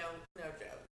 Like, no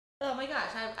joke. Oh my gosh,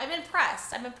 I'm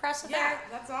impressed. I'm impressed with Yeah, her.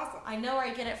 that's awesome. I know where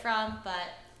I get it from, but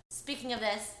speaking of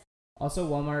this, Also,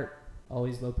 Walmart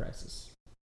always low prices.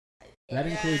 That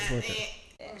includes liquor.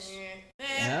 ish.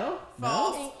 No,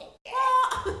 False.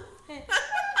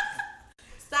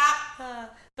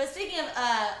 Stop. But speaking of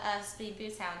us being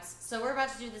booze hounds, so we're about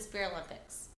to do this beer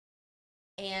Olympics,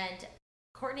 and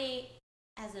Courtney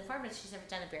has informed us she's never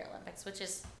done a beer Olympics, which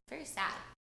is very sad,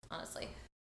 honestly.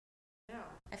 No.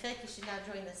 I feel like you should now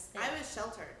join this thing. I was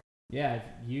sheltered. Yeah,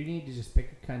 you need to just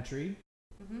pick a country.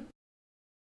 hmm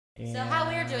And So how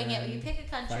we are doing it, you pick a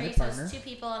country, find a so partner. it's 2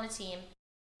 people on a team.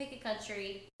 Pick a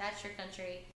country, that's your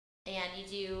country, and you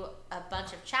do a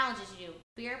bunch of challenges. You do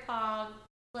beer pong,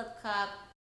 flip cup,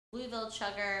 Louisville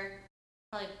chugger,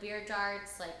 probably beer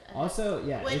darts, like Also,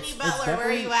 yeah, Whitney it's Butler, where are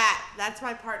definitely- you at? That's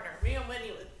my partner. Me and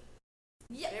Whitney.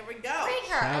 yeah, There we go. bring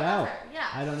her. Shout I love out. her. Yeah.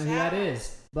 I don't know who Shout that out.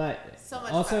 is, but So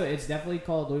much also fun. it's definitely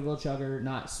called Louisville Chugger,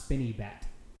 not Spinny Bat.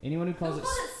 Anyone who Who calls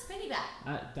called it spinny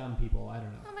bat? dumb people, I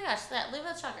don't know. Oh my gosh, that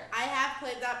Louisville chugger. I have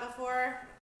played that before,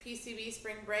 PCB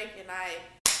spring break, and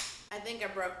I think I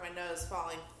broke my nose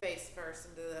falling face first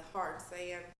into the hard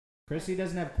sand. Chrissy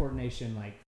doesn't have coordination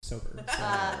like sober. So.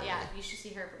 Yeah, you should see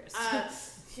her bruise.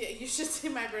 Yeah, you should see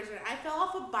my version. I fell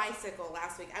off a bicycle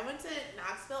last week. I went to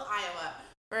Knoxville, Iowa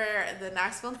for the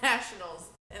Knoxville Nationals,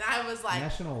 and I was like,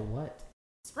 National what?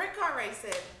 sprint car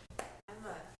racing.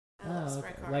 I love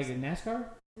sprint cars. like NASCAR?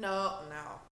 No.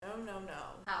 Oh,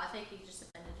 I think you just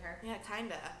offended her. Yeah,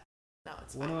 kinda. No,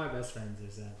 it's One fine. of my best friends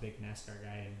is a big NASCAR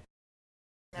guy. And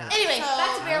No. Anyway, So-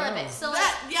 back to beer I don't Olympics. know. So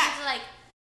That- like, yeah. it's like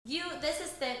you. This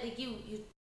is the like you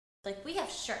like we have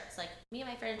shirts. Like me and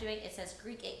my friend are doing. It says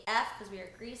Greek AF because we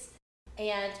are Greece,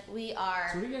 and we are.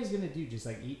 So what are you guys gonna do? Just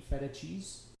like eat feta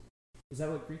cheese? Is that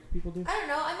what Greek people do? I don't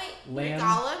know. I might. Lamb. Greek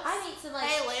olives. I might eat some like.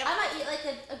 Hey, lamb. I might eat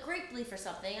like a grape leaf or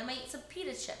something. I might eat some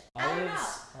pita chip. I don't know.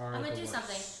 Olives are I'm gonna the do worst.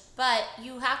 something. But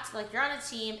you have to like you're on a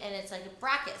team and it's like a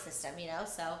bracket system, you know.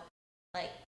 So like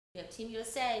you have Team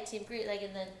USA, Team Greek, like,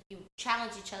 and then you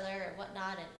challenge each other and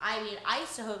whatnot. And I mean, I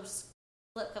used to host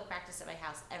flip cup practice at my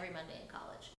house every Monday in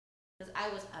college because I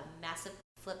was a massive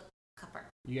flip cupper.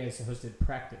 You guys hosted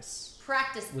practice.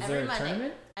 Practice Was every there a Monday.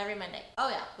 tournament? Every Monday. Oh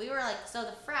yeah, we were like, so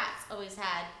the frats always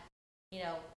had,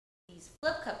 these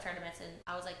flip cup tournaments, and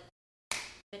I was like,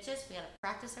 bitches, we gotta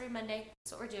practice every Monday.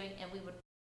 That's what we're doing, and we would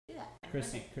do that. Every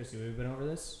Monday. Christy, we've been over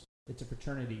this. It's a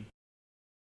fraternity.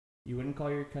 You wouldn't call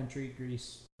your country,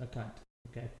 Greece, a cunt,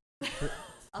 okay? Okay.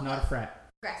 Not a frat.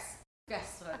 Gress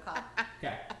is what I call it.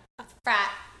 Okay.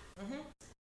 Frat. Mm-hmm.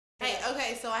 Hey,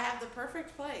 okay, so I have the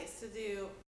perfect place to do.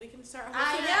 We can start I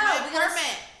hosting know. at my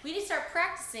apartment. We need to start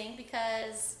practicing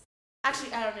because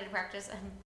actually I don't need to practice.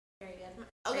 I'm very good.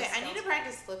 Okay, Very I need to skilled.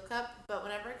 practice flip cup, but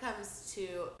whenever it comes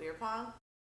to beer pong,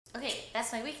 Okay,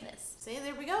 that's my weakness. see,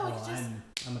 there we go. We can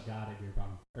just. I'm a god at beer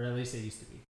pong, or at least I used to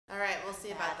be. All right, we'll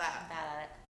see about I'm that. bad at it.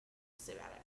 See about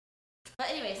it. But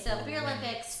anyway, so Beer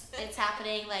Olympics, it's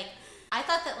happening. Like, I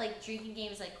thought that like drinking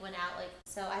games like went out. Like,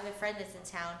 so I have a friend that's in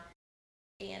town,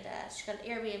 and she got an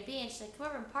Airbnb, and she's like, "Come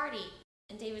over and party."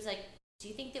 And Dave was like, "Do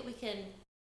you think that we can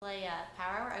play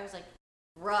Power Hour?" I was like,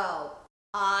 "Bro,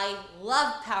 I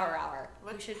love Power Hour.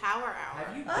 What We should." power hour?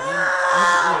 Have you been?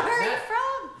 Ah, where are you that,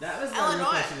 from? that was my real Illinois.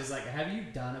 question. Is like, have you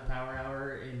done a power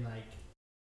hour in like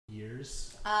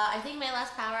years? I think my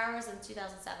last Power Hour was in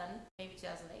 2007, maybe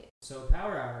 2008. So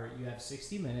power hour, you have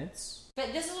 60 minutes.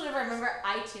 But this is whenever I remember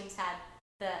iTunes had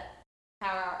the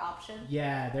Power Hour option.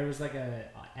 Yeah, there was like a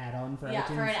add-on for Yeah,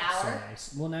 iTunes. for an hour. So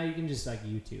nice. Well, now you can just like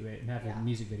YouTube it and have Yeah. the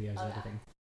music videos Oh, and yeah. everything.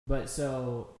 But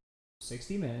so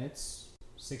 60 minutes,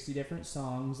 60 different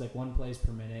songs, like one plays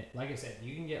per minute. Like I said,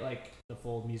 you can get like the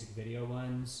full music video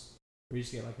ones, or you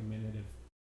just get like a minute of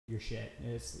your shit.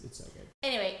 It's so good.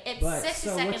 Anyway, it's But 60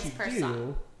 so seconds what you per do?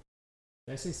 song.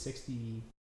 Did I say 60?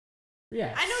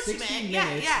 Yeah, I know what you 60 meant.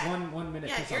 minutes, Yeah, yeah. one minute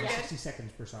Yeah, per song, you're good. 60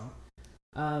 seconds per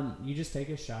song. You just take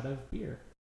a shot of beer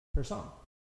per song.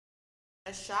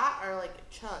 A shot or like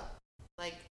a chug?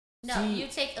 Like, No, See, you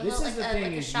take a this little is the like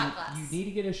thing a is shot you, glass. you need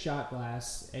to get a shot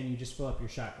glass and you just fill up your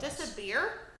shot glass. just a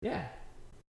beer? Yeah.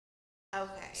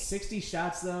 Okay. 60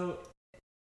 shots though.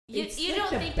 you it's you like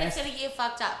don't the think best, that's gonna get you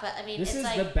fucked up, but I mean, this it's is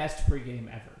like the best pregame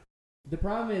ever. The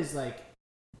problem is like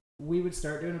we would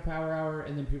start doing a power hour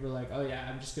and then people are like, oh yeah,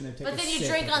 I'm just gonna take but a then you sip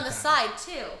drink every on the time. side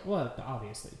too. Well,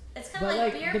 obviously. It's kind But of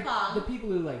like like beer the, pong. the people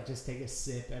who like just take a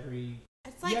sip every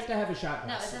It's you like have to have a shot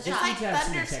No, glass. it's a It shot. it's needs like to have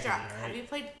some Thunderstruck. integrity, Have right? you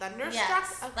played Thunderstruck?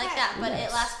 yes, Okay. like that, but Yes.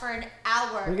 it lasts for an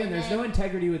hour. But again, and there's then, no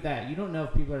integrity with that. You don't know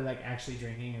if people are like actually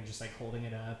drinking or just like holding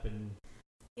it up and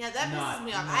Yeah, that Not- pisses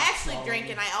me off. not I actually swallowing. drink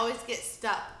and I always get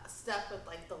stuck with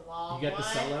like the long you got the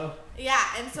one. solo. Yeah,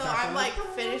 and so Top I'm one? like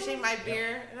finishing my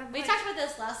beer and I'm we like, talked about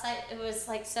this last night. It was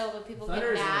like so when people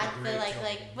Thunder is get mad, like a they're great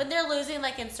like film. when they're losing,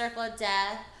 like in Circle of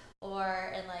Death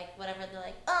or in like whatever, they're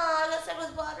like, oh, I got stuck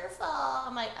with Waterfall.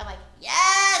 I'm like,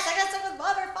 yes, I got stuck with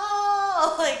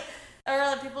Waterfall. Like, or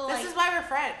like people this like, is why we're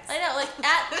friends. I know, like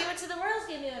we went to the World's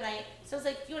game the other night, so it's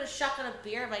like, you want a shotgun of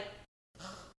beer? I'm like,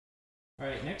 All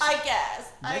right, next. I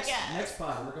guess. Next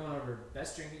pod, we're going over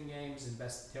best drinking games and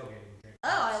best tailgating drinking.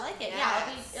 Oh, I like it. Yeah,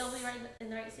 Yes. it'll be right in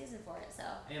the right season for it. So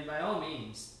And by all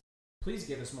means, please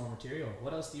give us more material.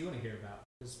 What else do you want to hear about?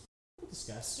 Because we'll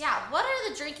discuss. yeah, what are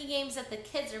the drinking games that the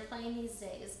kids are playing these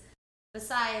days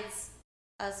besides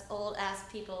us old ass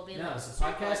people being No, like, it's a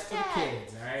Circle podcast of for the Death.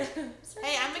 kids, all right? Circle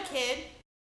Hey, of I'm a Death. kid.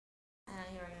 You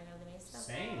were gonna go to me stuff.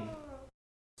 Same.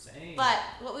 Same. But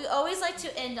what we always like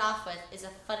to end off with is a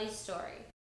funny story.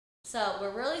 So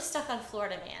we're really stuck on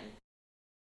Florida Man.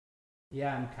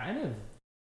 Yeah,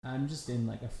 I'm just in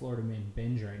like a Florida Man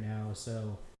binge right now,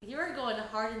 so You were going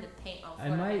hard in the paint on I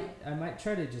Florida might Man. I might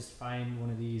try to just find one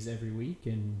of these every week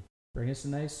and bring us a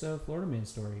nice Florida Man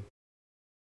story.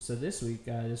 So this week,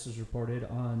 this was reported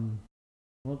on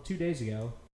 2 days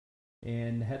ago,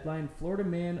 and the headline: Florida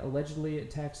man allegedly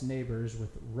attacks neighbors with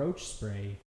roach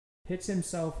spray, hits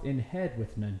himself in head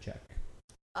with nunchuck.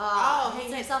 Oh, hits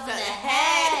he himself in the hit the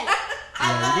head. head. Yeah,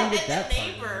 I we thought didn't it get hit that the part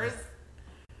yet. neighbors.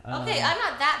 Okay, I'm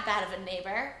not that bad of a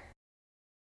neighbor.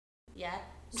 Yet.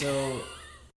 So,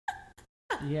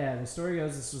 yeah, the story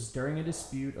goes this was during a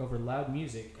dispute over loud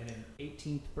music at an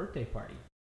 18th birthday party.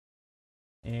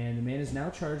 And the man is now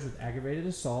charged with aggravated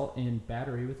assault and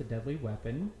battery with a deadly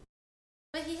weapon.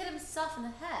 But he hit himself in the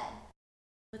head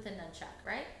with a nunchuck,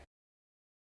 right?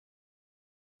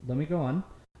 Let me go on.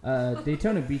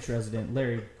 Daytona Beach resident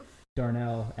Larry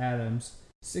Darnell Adams,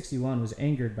 61, was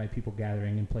angered by people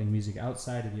gathering and playing music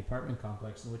outside of the apartment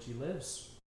complex in which he lives.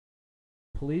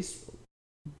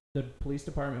 The police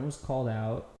department was called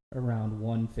out around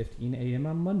 1:15 a.m.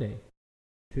 on Monday.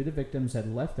 Two of the victims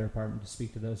had left their apartment to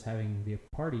speak to those having the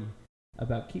party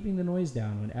about keeping the noise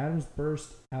down when Adams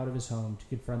burst out of his home to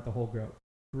confront the whole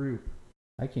group.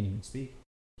 I can't even speak.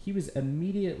 He was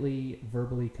immediately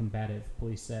verbally combative,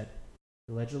 police said.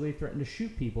 allegedly threatened to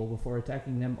shoot people before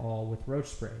attacking them all with roach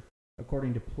spray,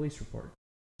 according to police report,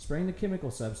 spraying the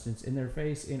chemical substance in their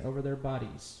face and over their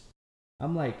bodies.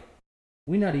 I'm like,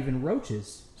 we not even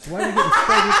roaches, so why are we getting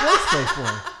sprayed with roach spray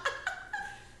for?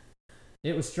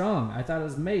 It was strong. I thought it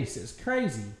was mace. It was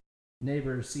crazy.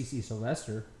 Neighbor Cece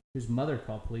Sylvester, whose mother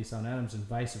called police on Adams and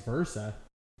vice versa,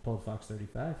 told Fox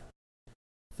 35.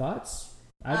 Thoughts?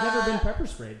 I've never been pepper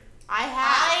sprayed. I I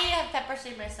have. have pepper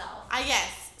sprayed myself.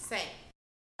 Yes, same.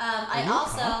 I you a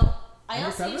also cop?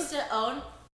 Undercover? used to own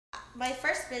my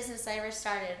first business I ever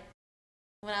started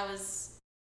when I was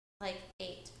like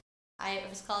 8. It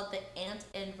was called the Ant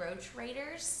and Roach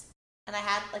Raiders, and I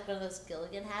had like one of those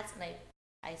Gilligan hats, and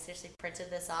I seriously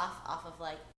printed this off of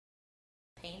like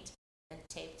paint and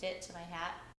taped it to my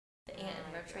hat. The Ant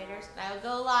and Roach Raiders, and I would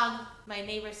go along my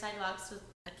neighbor's sidewalks with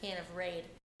a can of Raid.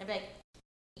 I'd be like,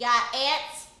 "You got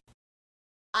ants?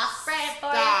 I'll spray it for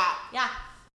you." Yeah.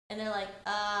 And they're like,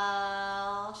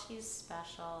 "Oh, she's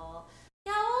special.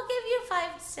 Yeah, we'll give you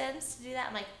 5 cents to do that."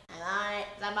 I'm like,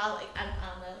 "I'm on it." I'm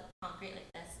on the concrete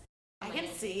like this. I can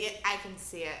see it. I can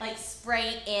see it. Like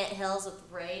spraying ant hills with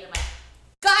Raid. I'm like,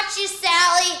 "Got you,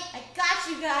 Sally. I got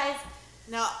you guys."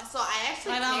 No, so I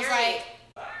actually My mom's carry like,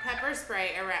 pepper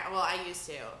spray around. Well, I used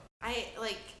to.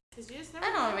 Because you just never. I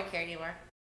don't know. ever care anymore.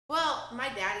 Well, my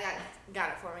dad got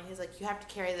it for me. He's like, you have to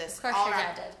carry this Of course, all your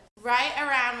around. dad did. Right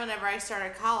around whenever I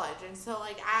started college. And so,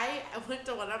 like, I went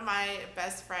to one of my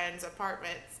best friend's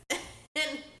apartments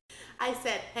and I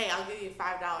said, "Hey, I'll give you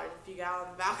 $5 if you go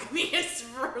on the balcony and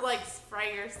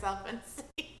spray yourself and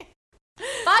see."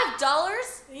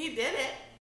 $5? He did it.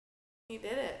 He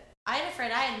did it. I had a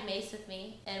friend, I had mace with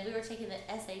me, and we were taking the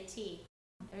SAT. He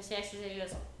actually said, he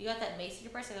goes, "You got that mace in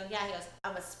your purse?" I go, "Yeah." He goes,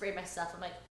 "I'm going to spray myself." I'm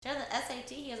like, "Do you have the SAT?"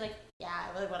 He was like, "Yeah,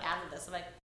 I really want to add to this." I'm like,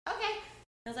 "Okay."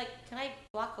 I was like, "Can I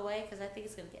walk away? Because I think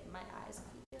it's going to get in my eyes if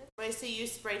you do it." Wait, so you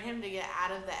sprayed him to get out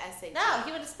of the SAT? No,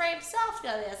 he would spray himself to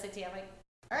go to the SAT. I'm like,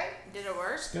 "All right." Did it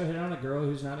work? Just go hit on a girl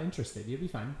who's not interested. You'll be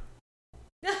fine.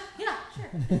 Yeah, sure.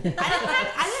 I didn't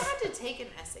have to take an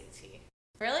SAT.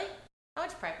 Really? I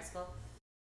went to private school.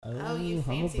 Oh, you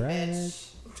humble fancy brag.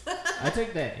 bitch. I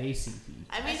took the ACT.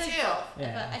 Me took too. both.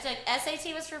 Yeah. I took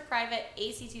SAT was for private,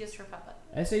 ACT was for public.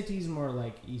 SAT's more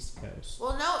like East Coast.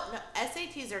 Well, no,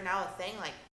 SATs are now a thing,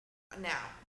 like, now,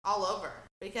 all over.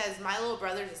 Because my little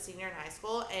brother's a senior in high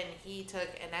school, and he took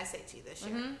an SAT this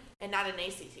year, and not an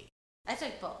ACT. I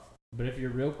took both. But if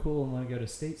you're real cool and want to go to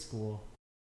state school,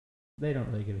 they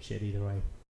don't really give a shit either way.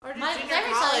 Or did My junior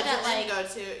parents college told me that, and then go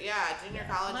to, junior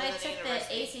college When I and then took the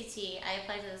university. ACT, I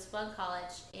applied to this one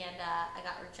college, and I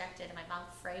got rejected, and my mom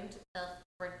framed the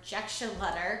rejection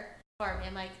letter for me.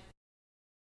 I'm like,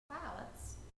 "Wow,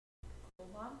 that's cool,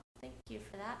 Mom. Thank you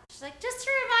for that." She's like, "Just a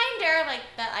reminder," like,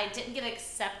 that I didn't get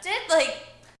accepted. Like,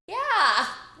 yeah,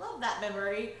 love that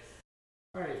memory.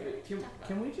 All right, but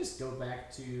can we just go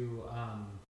back to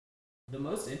the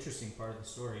most interesting part of the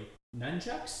story?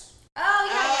 Nunchucks? Oh,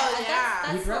 yeah.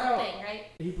 That's He the brought whole out- thing, right?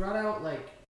 He brought out like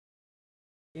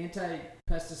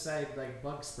anti-pesticide like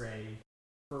bug spray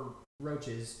for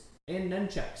roaches and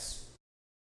nunchucks.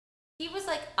 He was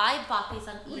like, "I bought these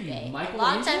on What are you, eBay a Michael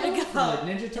long time Angelo ago." from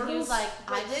the Ninja And he Turtles? was like,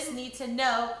 But "I just didn't- need to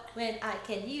know when I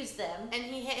can use them." And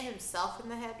he hit himself in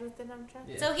the head with the nunchuck?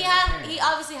 Yeah, So he apparently.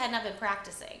 obviously had not been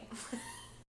practicing.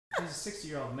 He's a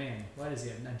 60-year-old man. Why does he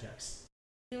have nunchucks?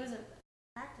 He wasn't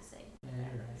practicing. Yeah,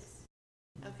 you're right.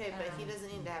 Okay, but he doesn't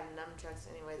need to have nunchucks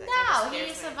anyway. That No, kinda he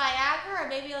needs scares some me. Viagra or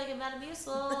maybe like a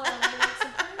Metamucil or maybe like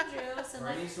some prune juice and Or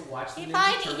like he needs to watch the he Ninja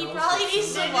probably Turtles, needs get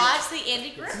to some watch the Andy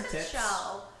get some Griffith tips.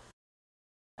 show.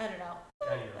 I don't know. Yeah,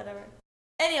 you're right. Whatever.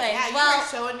 Anyway, Yeah, you well, are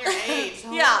showing your age.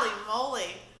 Yeah. Holy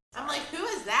moly. I'm like, who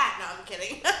is that? No, I'm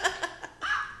kidding.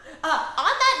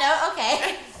 on that note,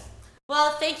 okay.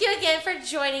 Well, thank you again for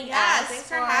joining Yeah, us. thanks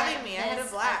for having me. I had a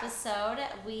this blast. Episode.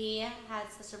 We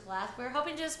had such a blast. We're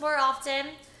hoping to do this more often.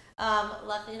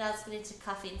 Luckily, now it's getting into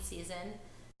cuffing season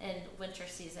and winter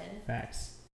season.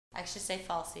 Facts. I should say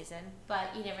fall season,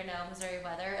 but you never know. Missouri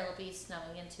weather. It'll be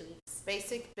snowing in 2 weeks.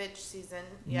 Basic bitch season.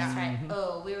 Yeah. That's right. Mhm.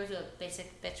 Oh, we were doing a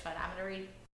basic bitch one. I'm gonna read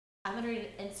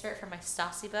an insert from my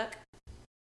Stassi book.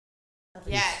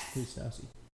 Yes. Who's Stassi?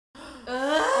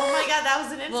 Oh my god, that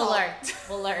was an insult. We'll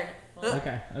learn. We'll learn.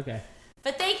 Okay.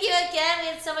 But thank you again. We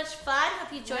had so much fun.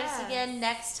 Hope you join us Yes. again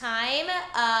next time.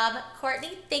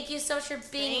 Courtney, thank you so much for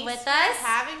being Thanks with for us.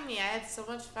 having me. I had so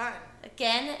much fun.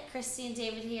 Again, Christine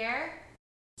David here.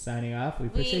 Signing off. We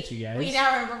appreciate you guys. We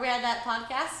now remember we had that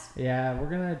podcast. Yeah, we're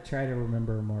gonna try to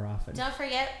remember more often. Don't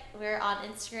forget, we're on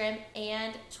Instagram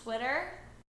and Twitter.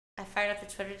 I fired up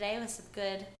the Twitter today with some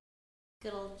good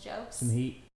old jokes. Some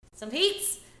heat. Some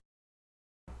heats.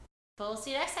 But we'll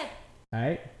see you next time. All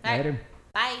right. All right. Later.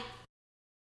 Bye.